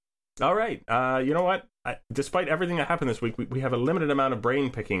 All right. You know what? Despite everything that happened this week, we have a limited amount of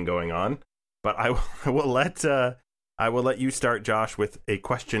brain picking going on. But I will let you start, Josh, with a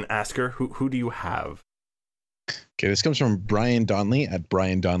question asker. Who do you have? Okay, this comes from Brian Donley at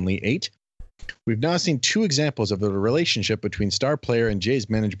Brian Donley 8. We've now seen 2 examples of a relationship between star player and Jays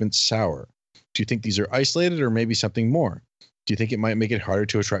management sour. Do you think these are isolated or maybe something more? Do you think it might make it harder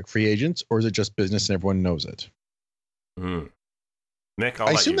to attract free agents, or is it just business and everyone knows it? Nick,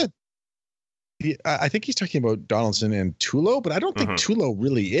 I assume that. I think he's talking about Donaldson and Tulo, but I don't think Tulo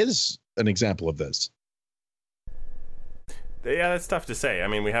really is an example of this. Yeah, that's tough to say. I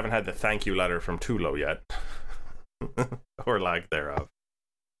mean, we haven't had the thank you letter from Tulo yet, or lack thereof.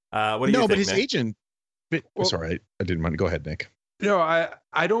 What do you think? No, but his Nick? agent. Sorry, I didn't mind. Go ahead, Nick. No,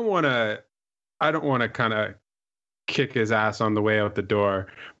 I don't want to kind of kick his ass on the way out the door.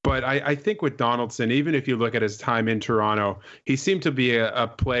 But I think with Donaldson, even if you look at his time in Toronto, he seemed to be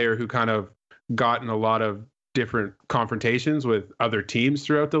a player who kind of got in a lot of different confrontations with other teams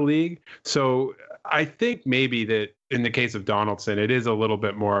throughout the league. So I think maybe that in the case of Donaldson, it is a little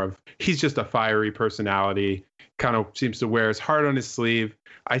bit more of, he's just a fiery personality, kind of seems to wear his heart on his sleeve.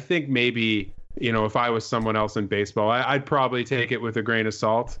 I think maybe, if I was someone else in baseball, I'd probably take it with a grain of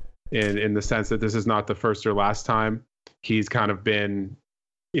salt in the sense that this is not the first or last time he's kind of been,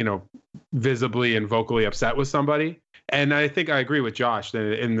 visibly and vocally upset with somebody. And I think I agree with Josh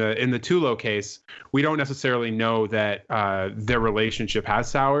that in the Tulo case, we don't necessarily know that their relationship has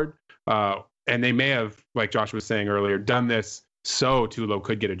soured. And they may have, like Josh was saying earlier, done this so Tulo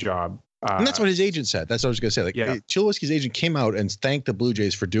could get a job. And that's what his agent said. That's what I was going to say. Tulowitzki's agent came out and thanked the Blue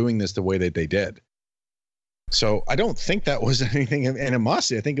Jays for doing this the way that they did. So I don't think that was anything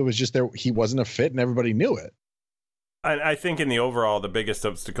animosity. I think it was just he wasn't a fit and everybody knew it. I think in the overall, the biggest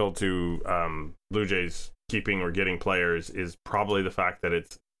obstacle to Blue Jays keeping or getting players is probably the fact that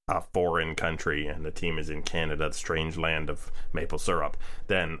it's a foreign country and the team is in Canada, the strange land of maple syrup,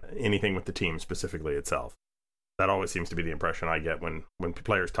 than anything with the team specifically itself. That always seems to be the impression I get when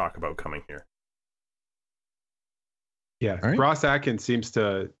players talk about coming here. Yeah, right. Ross Atkins seems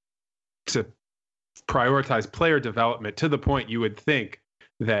to prioritize player development to the point you would think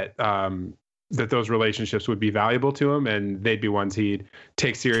that that those relationships would be valuable to him, and they'd be ones he'd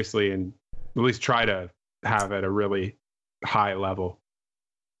take seriously and at least try to have at a really high level.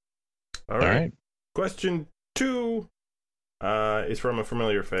 All right. Question 2 is from a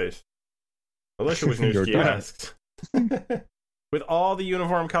familiar face. Alicia Wisniewski asks, with all the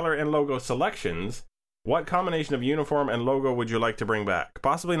uniform color and logo selections, what combination of uniform and logo would you like to bring back?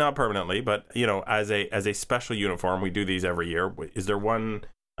 Possibly not permanently, but as a special uniform, we do these every year. Is there one,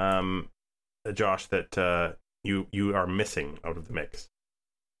 Josh, that you are missing out of the mix?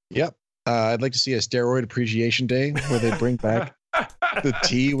 Yep. I'd like to see a steroid appreciation day where they bring back the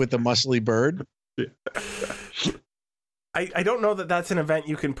T with the muscly bird. I don't know that that's an event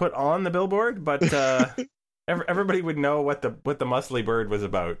you can put on the billboard, but everybody would know what the muscly bird was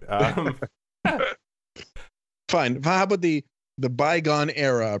about. Fine. How about the bygone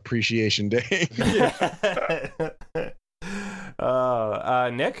era appreciation day?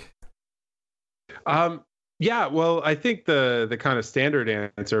 Nick? Yeah, well, I think the kind of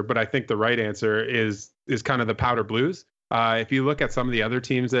standard answer, but I think the right answer is kind of the powder blues. If you look at some of the other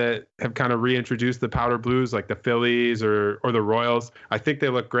teams that have kind of reintroduced the powder blues, like the Phillies or the Royals, I think they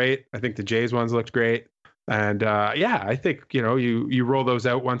look great. I think the Jays ones looked great. And I think, you roll those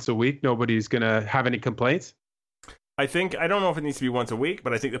out once a week. Nobody's going to have any complaints. I don't know if it needs to be once a week,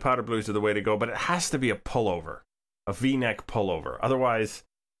 but I think the powder blues are the way to go. But it has to be a pullover, a V-neck pullover. Otherwise,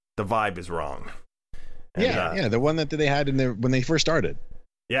 the vibe is wrong. And, the one that they had when they first started.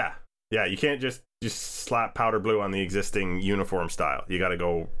 Yeah, you can't just slap powder blue on the existing uniform style. You got to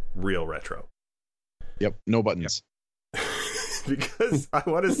go real retro. Yep, no buttons. Because I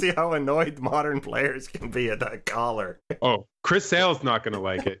want to see how annoyed modern players can be at that collar. Oh, Chris Sale's not going to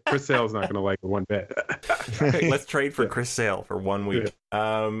like it. Chris Sale's not going to like it one bit. Okay, let's trade for Chris Sale for 1 week.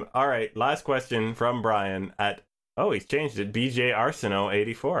 All right, last question from Brian at, he's changed it, BJ Arsenault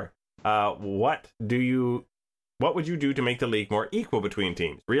 84. What would you do to make the league more equal between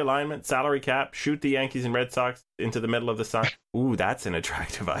teams? Realignment, salary cap, shoot the Yankees and Red Sox into the middle of the sun. Ooh, that's an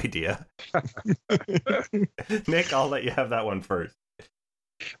attractive idea. Nick, I'll let you have that one first.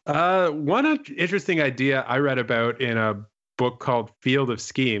 One interesting idea I read about in a book called Field of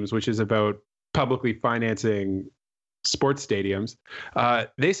Schemes, which is about publicly financing sports stadiums.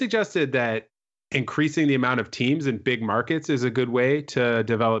 They suggested that increasing the amount of teams in big markets is a good way to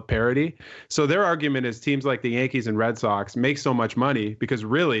develop parity. So their argument is teams like the Yankees and Red Sox make so much money because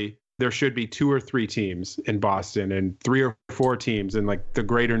really there should be 2 or 3 teams in Boston and 3 or 4 teams in like the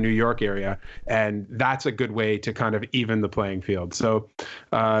greater New York area. And that's a good way to kind of even the playing field. So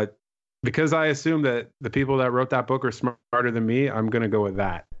because I assume that the people that wrote that book are smarter than me, I'm going to go with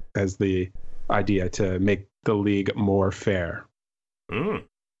that as the idea to make the league more fair.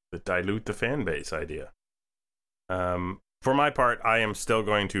 The dilute the fan base idea. For my part, I am still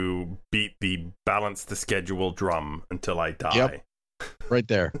going to beat the balance the schedule drum until I die. Yep. Right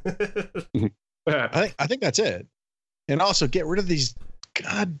there. I think that's it. And also get rid of these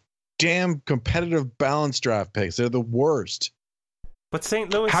goddamn competitive balance draft picks. They're the worst. But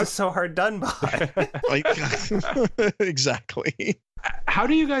St. Louis is so hard done by. Exactly. How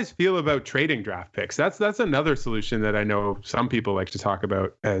do you guys feel about trading draft picks? That's another solution that I know some people like to talk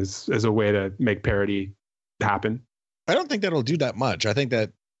about as a way to make parity happen. I don't think that'll do that much. I think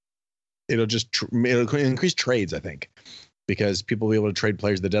that it'll just it'll increase trades, I think, because people will be able to trade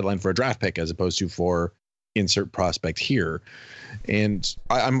players at the deadline for a draft pick as opposed to for insert prospect here. And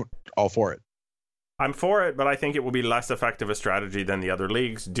I'm all for it. I'm for it, but I think it will be less effective a strategy than the other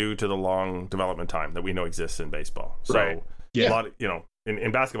leagues due to the long development time that we know exists in baseball. So right. A lot of,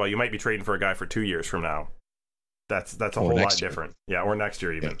 in basketball, you might be trading for a guy for 2 years from now. That's a whole lot different. Yeah, or next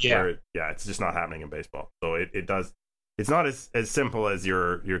year even. Yeah. It's just not happening in baseball. So it does. It's not as simple as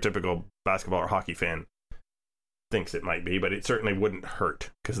your typical basketball or hockey fan thinks it might be, but it certainly wouldn't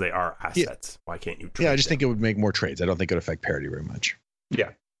hurt because they are assets. Why can't you trade I just them? think it would make more trades. I don't think it would affect parity very much. Yeah.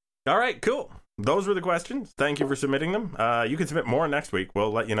 All right, cool. Those were the questions. Thank you for submitting them. You can submit more next week.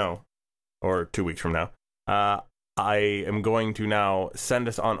 We'll let you know. Or 2 weeks from now. I am going to now send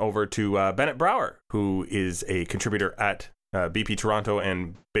us on over to Bennett Brauer, who is a contributor at BP Toronto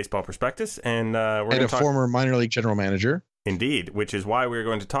and Baseball Prospectus. And we're going to talk... former minor league general manager. Indeed, which is why we're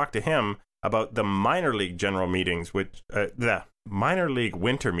going to talk to him about the minor league general meetings, the minor league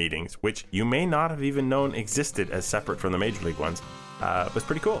winter meetings, which you may not have even known existed as separate from the major league ones. It was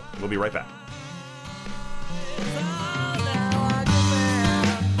pretty cool. We'll be right back.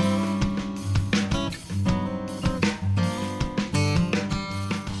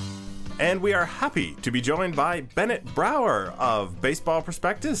 And we are happy to be joined by Bennett Brauer of Baseball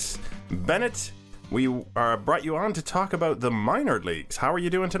Prospectus. Bennett, we brought you on to talk about the minor leagues. How are you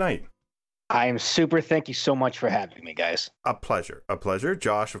doing tonight? I am super. Thank you so much for having me, guys. A pleasure.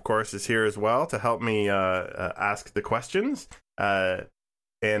 Josh, of course, is here as well to help me ask the questions. I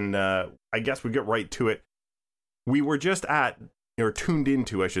guess we get right to it. We were just tuned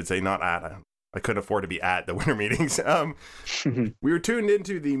into, I should say, not at. I couldn't afford to be at the winter meetings. We were tuned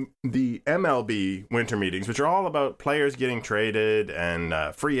into the MLB winter meetings, which are all about players getting traded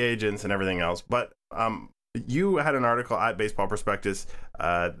and free agents and everything else. But you had an article at Baseball Prospectus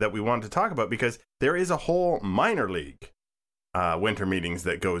that we wanted to talk about because there is a whole minor league winter meetings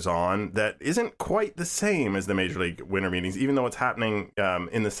that goes on that isn't quite the same as the major league winter meetings, even though it's happening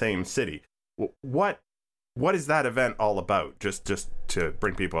in the same city. What is that event all about? Just to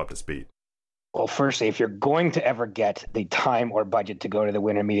bring people up to speed. Well, firstly, if you're going to ever get the time or budget to go to the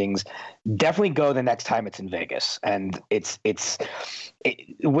winter meetings, definitely go the next time it's in Vegas. And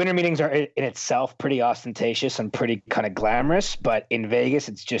winter meetings are in itself pretty ostentatious and pretty kind of glamorous. But in Vegas,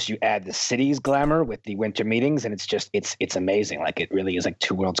 it's just you add the city's glamour with the winter meetings, and it's amazing. Like, it really is like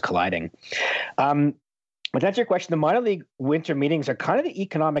two worlds colliding. But that's your question. The minor league winter meetings are kind of the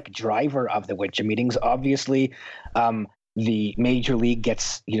economic driver of the winter meetings. Obviously, the major league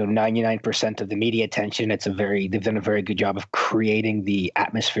gets 99% of the media attention. They've done a very good job of creating the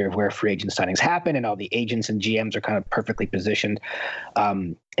atmosphere of where free agent signings happen, and all the agents and GMs are kind of perfectly positioned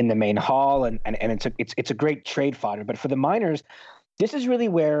in the main hall, and it's a great trade fodder. But for the minors, this is really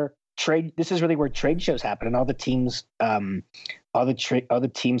where trade shows happen, and all the teams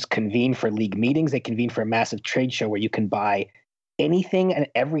convene for league meetings. They convene for a massive trade show where you can buy anything and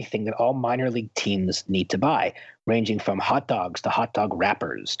everything that all minor league teams need to buy, ranging from hot dogs to hot dog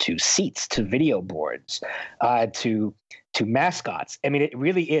wrappers to seats to video boards to mascots. I mean, it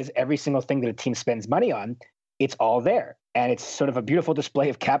really is every single thing that a team spends money on. It's all there. And it's sort of a beautiful display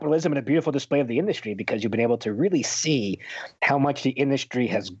of capitalism and a beautiful display of the industry, because you've been able to really see how much the industry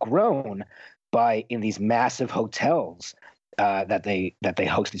has grown in these massive hotels that they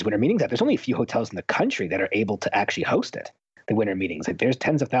host these winter meetings at. There's only a few hotels in the country that are able to actually host it. The winter meetings. Like, there's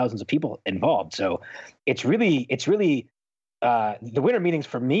tens of thousands of people involved. So it's really the winter meetings,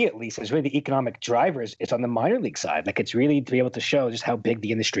 for me at least, is really the economic drivers. It's on the minor league side. Like, it's really to be able to show just how big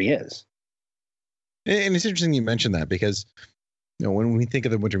the industry is. And it's interesting you mentioned that, because when we think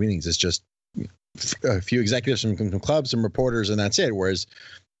of the winter meetings, it's just a few executives from clubs and reporters, and that's it. Whereas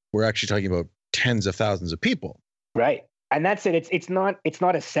we're actually talking about tens of thousands of people. Right. And that's it. It's not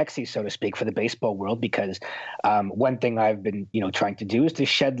as sexy, so to speak, for the baseball world, because one thing I've been trying to do is to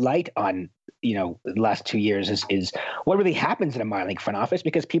shed light on the last 2 years is what really happens in a minor league front office,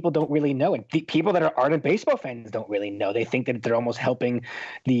 because people don't really know, and people that are ardent baseball fans don't really know. They think that they're almost helping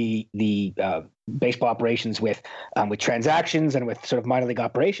the baseball operations with transactions and with sort of minor league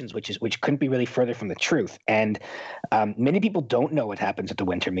operations, which couldn't be really further from the truth. And many people don't know what happens at the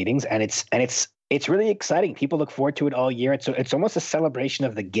winter meetings, and it's really exciting. People look forward to it all year. It's almost a celebration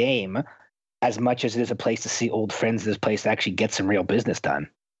of the game as much as it is a place to see old friends. This place to actually get some real business done.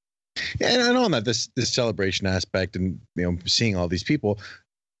 And on that, this celebration aspect, and seeing all these people,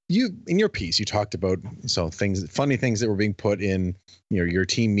 in your piece you talked about funny things that were being put in your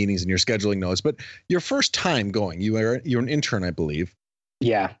team meetings and your scheduling notes. But your first time going, you're an intern, I believe.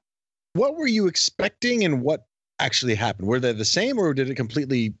 Yeah. What were you expecting, and what actually happened? Were they the same, or did it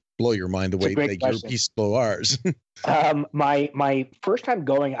completely blow your mind the way that your piece blew ours? My first time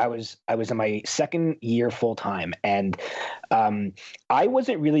going, I was in my second year full time, and I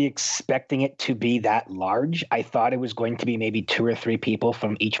wasn't really expecting it to be that large. I thought it was going to be maybe 2 or 3 people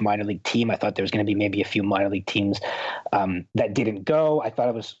from each minor league team. I thought there was going to be maybe a few minor league teams that didn't go. I thought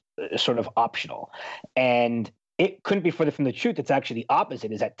it was sort of optional, and it couldn't be further from the truth. It's actually the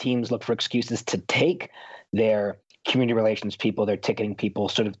opposite, is that teams look for excuses to take their community relations people, their ticketing people,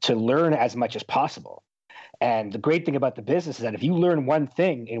 sort of to learn as much as possible. And the great thing about the business is that if you learn one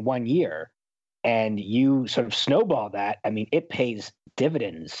thing in 1 year and you sort of snowball that, I mean, it pays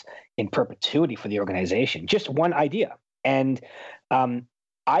dividends in perpetuity for the organization. Just one idea. And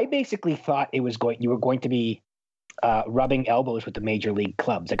I basically thought you were going to be rubbing elbows with the major league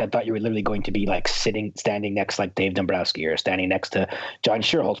clubs. Like, I thought you were literally going to be like standing next like Dave Dombrowski or standing next to John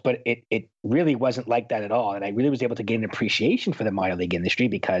Sherholtz, but it really wasn't like that at all. And I really was able to gain an appreciation for the minor league industry,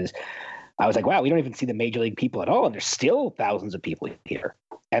 because I was like, wow, we don't even see the major league people at all, and there's still thousands of people here,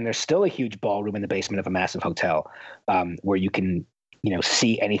 and there's still a huge ballroom in the basement of a massive hotel where you can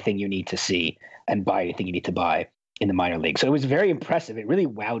see anything you need to see and buy anything you need to buy in the minor league. So it was very impressive. It really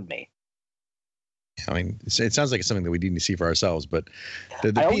wowed me. I mean, it sounds like it's something that we need to see for ourselves. But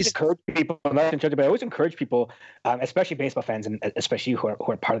I always encourage people, I'm not in charge, but I always encourage people, especially baseball fans and especially who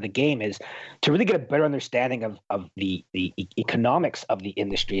are part of the game, is to really get a better understanding of the economics of the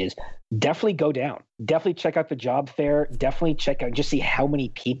industry. Is definitely go down, definitely check out the job fair, definitely check out, just see how many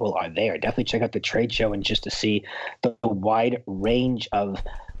people are there, definitely check out the trade show, and just to see the wide range of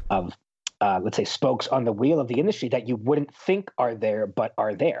let's say spokes on the wheel of the industry that you wouldn't think are there but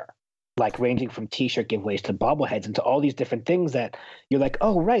are there. Like ranging from T-shirt giveaways to bobbleheads and to all these different things that you're like,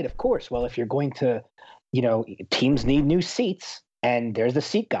 oh, right, of course. Well, if you're going to, teams need new seats, and there's the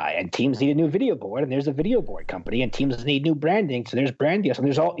seat guy, and teams need a new video board, and there's a video board company, and teams need new branding, so there's brand deals, and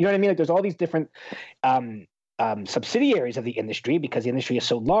there's all, you know what I mean? Like there's all these different subsidiaries of the industry, because the industry is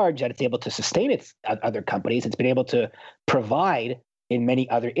so large that it's able to sustain its other companies. It's been able to provide in many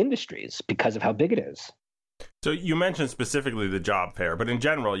other industries because of how big it is. So you mentioned specifically the job fair, but in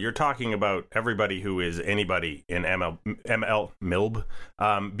general, you're talking about everybody who is anybody in MLB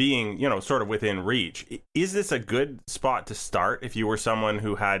being, sort of within reach. Is this a good spot to start if you were someone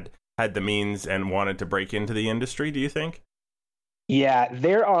who had the means and wanted to break into the industry, do you think? Yeah,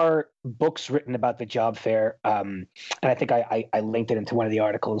 there are books written about the job fair, and I think I linked it into one of the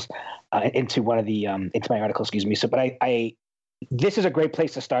articles, into my article, excuse me. So, but this is a great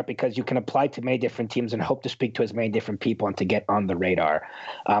place to start because you can apply to many different teams and hope to speak to as many different people and to get on the radar.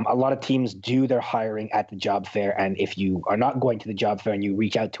 A lot of teams do their hiring at the job fair. And if you are not going to the job fair and you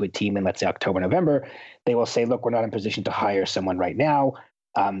reach out to a team in, let's say, October, November, they will say, look, we're not in position to hire someone right now,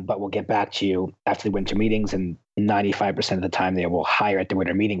 but we'll get back to you after the winter meetings. And 95% of the time they will hire at the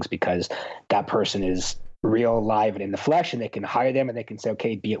winter meetings because that person is real, live, and in the flesh, and they can hire them and they can say,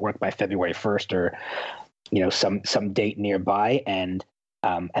 okay, be at work by February 1st or some date nearby, and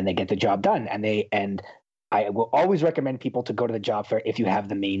they get the job done. And I will always recommend people to go to the job fair if you have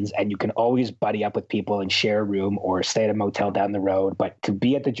the means, and you can always buddy up with people and share a room or stay at a motel down the road. But to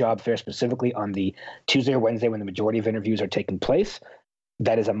be at the job fair specifically on the Tuesday or Wednesday when the majority of interviews are taking place,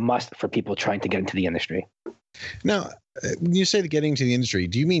 that is a must for people trying to get into the industry. Now, when you say getting to the industry,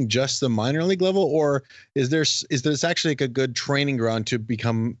 do you mean just the minor league level, or is this actually like a good training ground to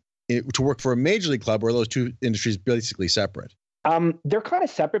work for a major league club, or are those two industries basically separate? They're kind of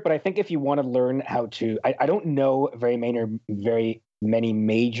separate, but I think if you want to learn how to, I don't know very many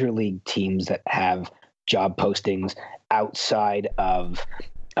major league teams that have job postings outside of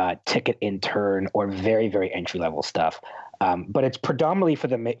ticket intern or very, very entry level stuff. But it's predominantly for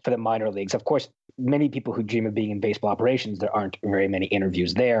the minor leagues. Of course, many people who dream of being in baseball operations, there aren't very many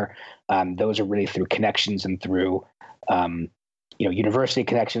interviews there. Those are really through connections and through university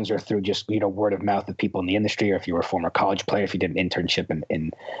connections, or through just, word of mouth of people in the industry, or if you were a former college player, if you did an internship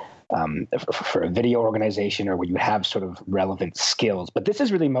for a video organization, or where you have sort of relevant skills. But this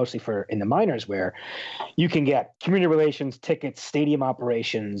is really mostly for in the minors, where you can get community relations, tickets, stadium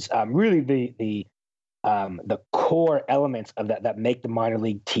operations, really the core elements of that make the minor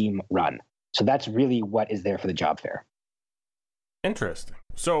league team run. So that's really what is there for the job fair. Interesting.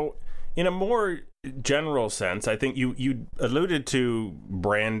 So in a more general sense, I think you alluded to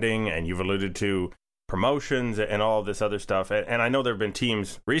branding, and you've alluded to promotions and all of this other stuff. And I know there have been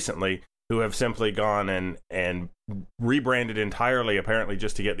teams recently who have simply gone and rebranded entirely, apparently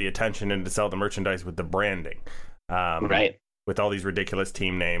just to get the attention and to sell the merchandise with the branding. Right. With all these ridiculous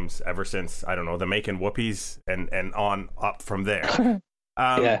team names ever since, I don't know, the Macon Whoopies and on up from there.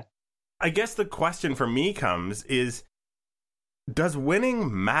 Yeah. I guess the question for me is, does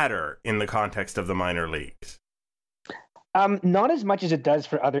winning matter in the context of the minor leagues? Not as much as it does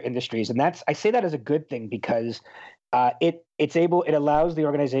for other industries. And I say that as a good thing, because it allows the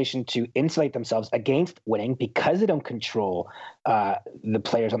organization to insulate themselves against winning, because they don't control the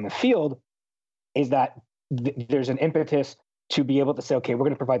players on the field. Is that there's an impetus to be able to say, okay, we're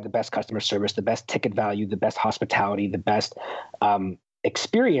going to provide the best customer service, the best ticket value, the best hospitality, the best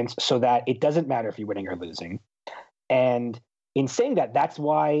experience, so that it doesn't matter if you're winning or losing. And in saying that, that's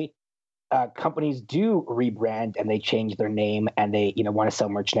why companies do rebrand and they change their name, and they want to sell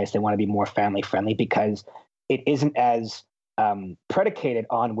merchandise. They want to be more family friendly, because it isn't as predicated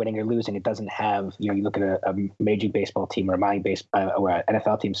on winning or losing. It doesn't have, you look at a Major League Baseball team or a minor league or an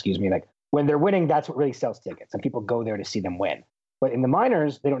NFL team, like when they're winning, that's what really sells tickets, and people go there to see them win. But in the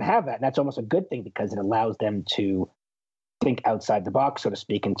minors, they don't have that, and that's almost a good thing, because it allows them to think outside the box, so to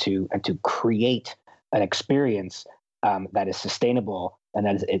speak, and to create an experience that is sustainable and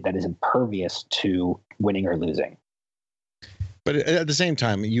that is impervious to winning or losing. But at the same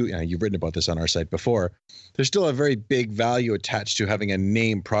time, you've written about this on our site before. There's still a very big value attached to having a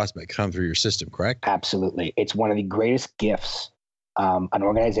name prospect come through your system, correct? Absolutely. It's one of the greatest gifts an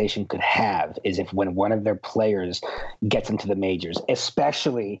organization could have is if when one of their players gets into the majors,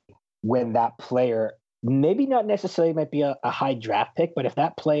 especially when that player maybe not necessarily might be a high draft pick, but if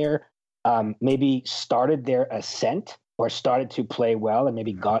that player maybe started their ascent or started to play well and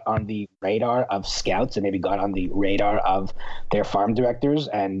maybe got on the radar of scouts and maybe got on the radar of their farm directors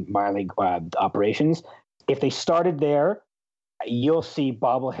and minor league operations, if they started there, you'll see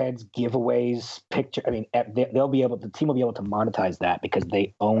bobbleheads, giveaways, picture. I mean, the team will be able to monetize that because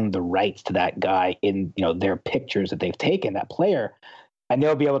they own the rights to that guy in their pictures that they've taken, that player, and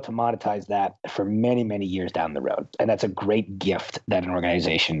they'll be able to monetize that for many, many years down the road. And that's a great gift that an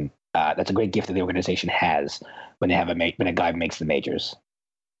organization. That's a great gift that the organization has when they have when a guy makes the majors.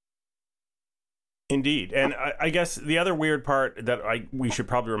 Indeed. And I guess the other weird part that we should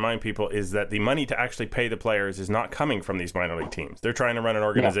probably remind people is that the money to actually pay the players is not coming from these minor league teams. They're trying to run an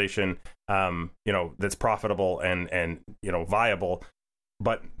organization, that's profitable and viable,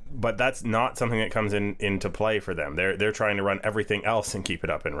 but that's not something that comes into play for them. They're trying to run everything else and keep it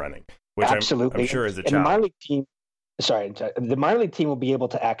up and running, which I'm sure is a challenge. The minor league team will be able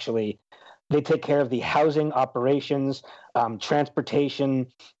to actually. They take care of the housing operations, transportation,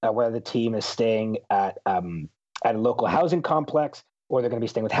 whether the team is staying at a local housing complex or they're going to be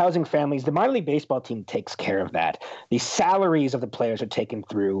staying with housing families. The minor league baseball team takes care of that. The salaries of the players are taken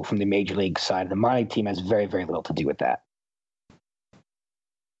through from the major league side. The minor league team has very, very little to do with that.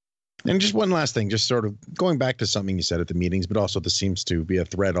 And just one last thing, just sort of going back to something you said at the meetings, but also this seems to be a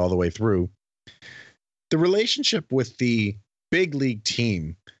thread all the way through. The relationship with the big league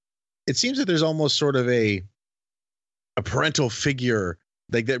team, it seems that there's almost sort of a parental figure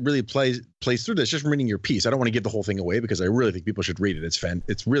like that really plays through this. Just from reading your piece, I don't want to give the whole thing away because I really think people should read it.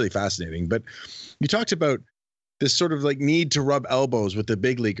 It's really fascinating. But you talked about this sort of like need to rub elbows with the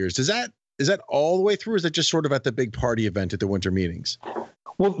big leaguers. Is that all the way through? Or is that just sort of at the big party event at the winter meetings?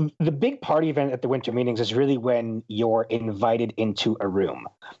 Well, the big party event at the winter meetings is really when you're invited into a room.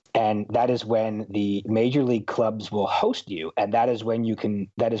 And that is when the major league clubs will host you. And that is when you can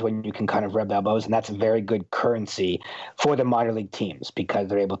kind of rub elbows. And that's a very good currency for the minor league teams because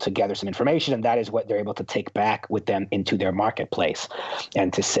they're able to gather some information. And that is what they're able to take back with them into their marketplace.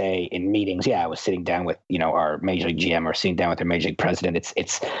 And to say in meetings, I was sitting down with, our major league GM or sitting down with their major league president.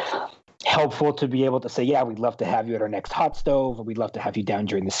 It's helpful to be able to say, we'd love to have you at our next hot stove, or we'd love to have you down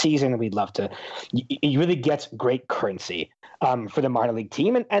during the season. We'd love to. It really gets great currency for the minor league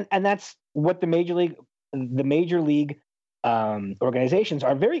team, and that's what the major league organizations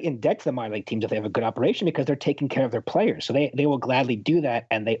are very in debt to the minor league teams if they have a good operation because they're taking care of their players. So they will gladly do that,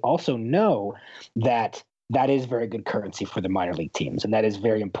 and they also know that is very good currency for the minor league teams, and that is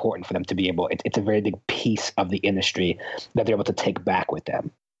very important for them to be able. It's a very big piece of the industry that they're able to take back with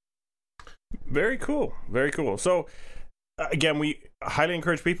them. Very cool. Very cool. So, again, we highly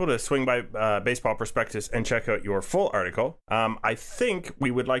encourage people to swing by Baseball Prospectus and check out your full article. I think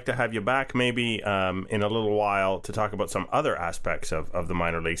we would like to have you back maybe in a little while to talk about some other aspects of the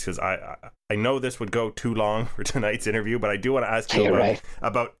minor leagues, because I know this would go too long for tonight's interview, but I do want to ask you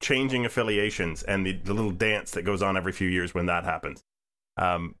about changing affiliations and the little dance that goes on every few years when that happens.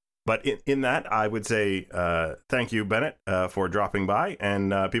 But in that, I would say thank you, Bennett, for dropping by,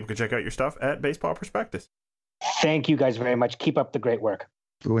 and people can check out your stuff at Baseball Prospectus. Thank you guys very much. Keep up the great work.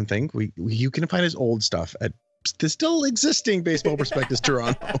 One thing, you can find his old stuff at the still existing Baseball Prospectus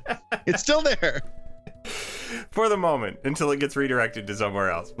Toronto. It's still there. For the moment, until it gets redirected to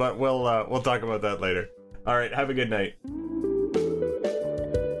somewhere else. But we'll talk about that later. All right, have a good night.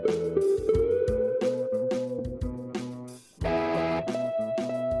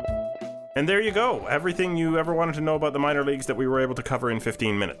 And there you go. Everything you ever wanted to know about the minor leagues that we were able to cover in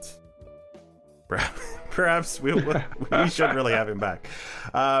 15 minutes. Perhaps we should really have him back.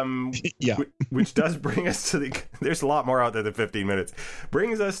 Which does bring us to there's a lot more out there than 15 minutes.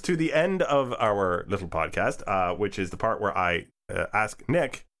 Brings us to the end of our little podcast, which is the part where I ask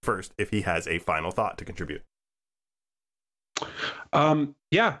Nick first if he has a final thought to contribute.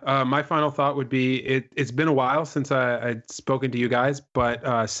 My final thought would be it's been a while since I'd spoken to you guys,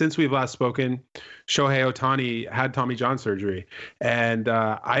 but since we've last spoken, Shohei Ohtani had Tommy John surgery, and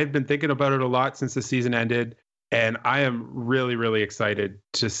I've been thinking about it a lot since the season ended, and I am really, really excited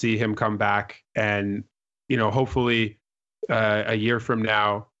to see him come back and, hopefully a year from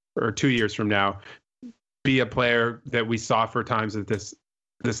now or 2 years from now, be a player that we saw for times at this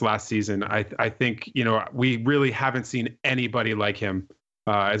last season. I think, we really haven't seen anybody like him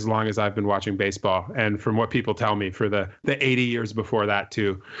as long as I've been watching baseball, and from what people tell me for the 80 years before that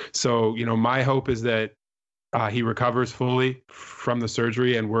too. So, my hope is that he recovers fully from the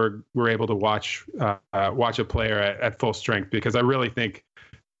surgery, and we're able to watch a player at full strength, because I really think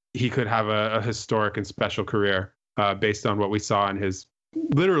he could have a historic and special career based on what we saw in his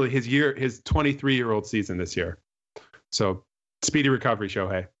 23-year-old season this year. So speedy recovery,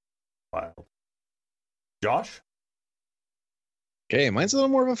 Shohei. Wild. Josh? Okay, mine's a little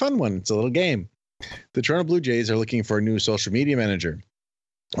more of a fun one. It's a little game. The Toronto Blue Jays are looking for a new social media manager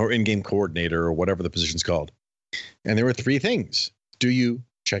or in-game coordinator or whatever the position's called. And there were 3 things. Do you,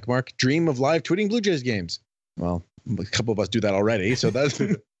 checkmark, dream of live tweeting Blue Jays games? Well, a couple of us do that already, so that's...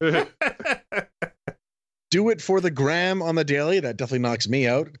 Do it for the gram on the daily. That definitely knocks me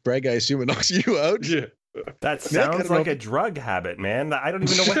out. Greg, I assume it knocks you out. Yeah. That sounds like a drug habit, man. I don't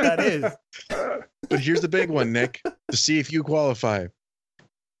even know what that is. But here's the big one, Nick, to see if you qualify.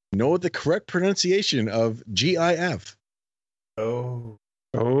 Know the correct pronunciation of GIF. Oh.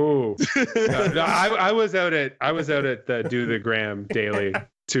 No, I was out at the Do the Gram daily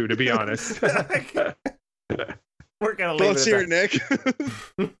too, to be honest. We're gonna leave Let's hear it, Nick.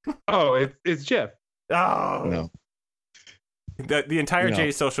 Oh, it's Jeff. Oh no. The entire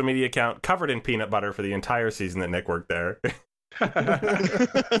Jay's social media account covered in peanut butter for the entire season that Nick worked there.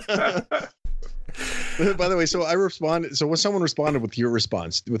 By the way, so I responded. So when someone responded with your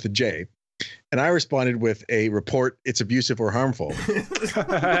response with a J, and I responded with a report, it's abusive or harmful.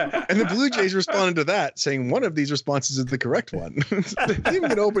 And the Blue Jays responded to that, saying one of these responses is the correct one. Leaving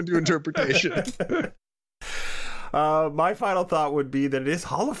it open to interpretation. My final thought would be that it is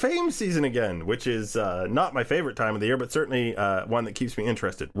Hall of Fame season again, which is not my favorite time of the year, but certainly one that keeps me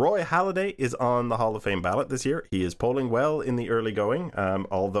interested. Roy Halladay is on the Hall of Fame ballot this year. He is polling well in the early going,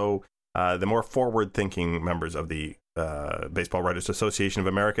 although the more forward-thinking members of the Baseball Writers Association of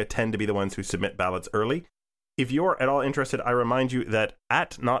America tend to be the ones who submit ballots early. If you're at all interested, I remind you that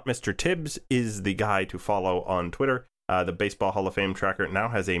 @NotMrTibbs is the guy to follow on Twitter. The Baseball Hall of Fame tracker now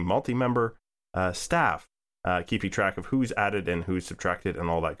has a multi-member staff keeping track of who's added and who's subtracted and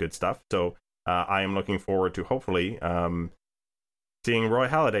all that good stuff. So I am looking forward to hopefully seeing Roy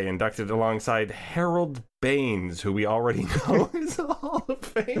Halladay inducted alongside Harold Baines, who we already know is a Hall of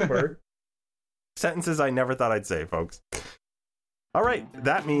Famer. Sentences I never thought I'd say, folks. All right,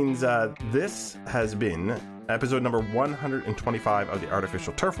 that means this has been episode number 125 of the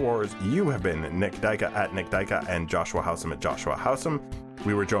Artificial Turf Wars. You have been Nick Dyka @Nick Dyka and Joshua Howsam @Joshua Howsam.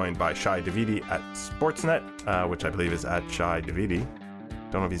 We were joined by Shai Davidi at Sportsnet, which I believe is @Shai Davidi.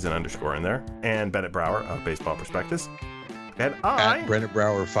 Don't know if he's an underscore in there. And Bennett Brauer of Baseball Prospectus. And At Bennett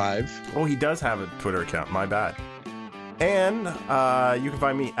Brauer 5. Oh, he does have a Twitter account. My bad. And you can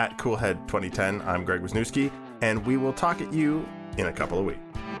find me at Coolhead2010. I'm Greg Wisniewski, and we will talk at you in a couple of weeks.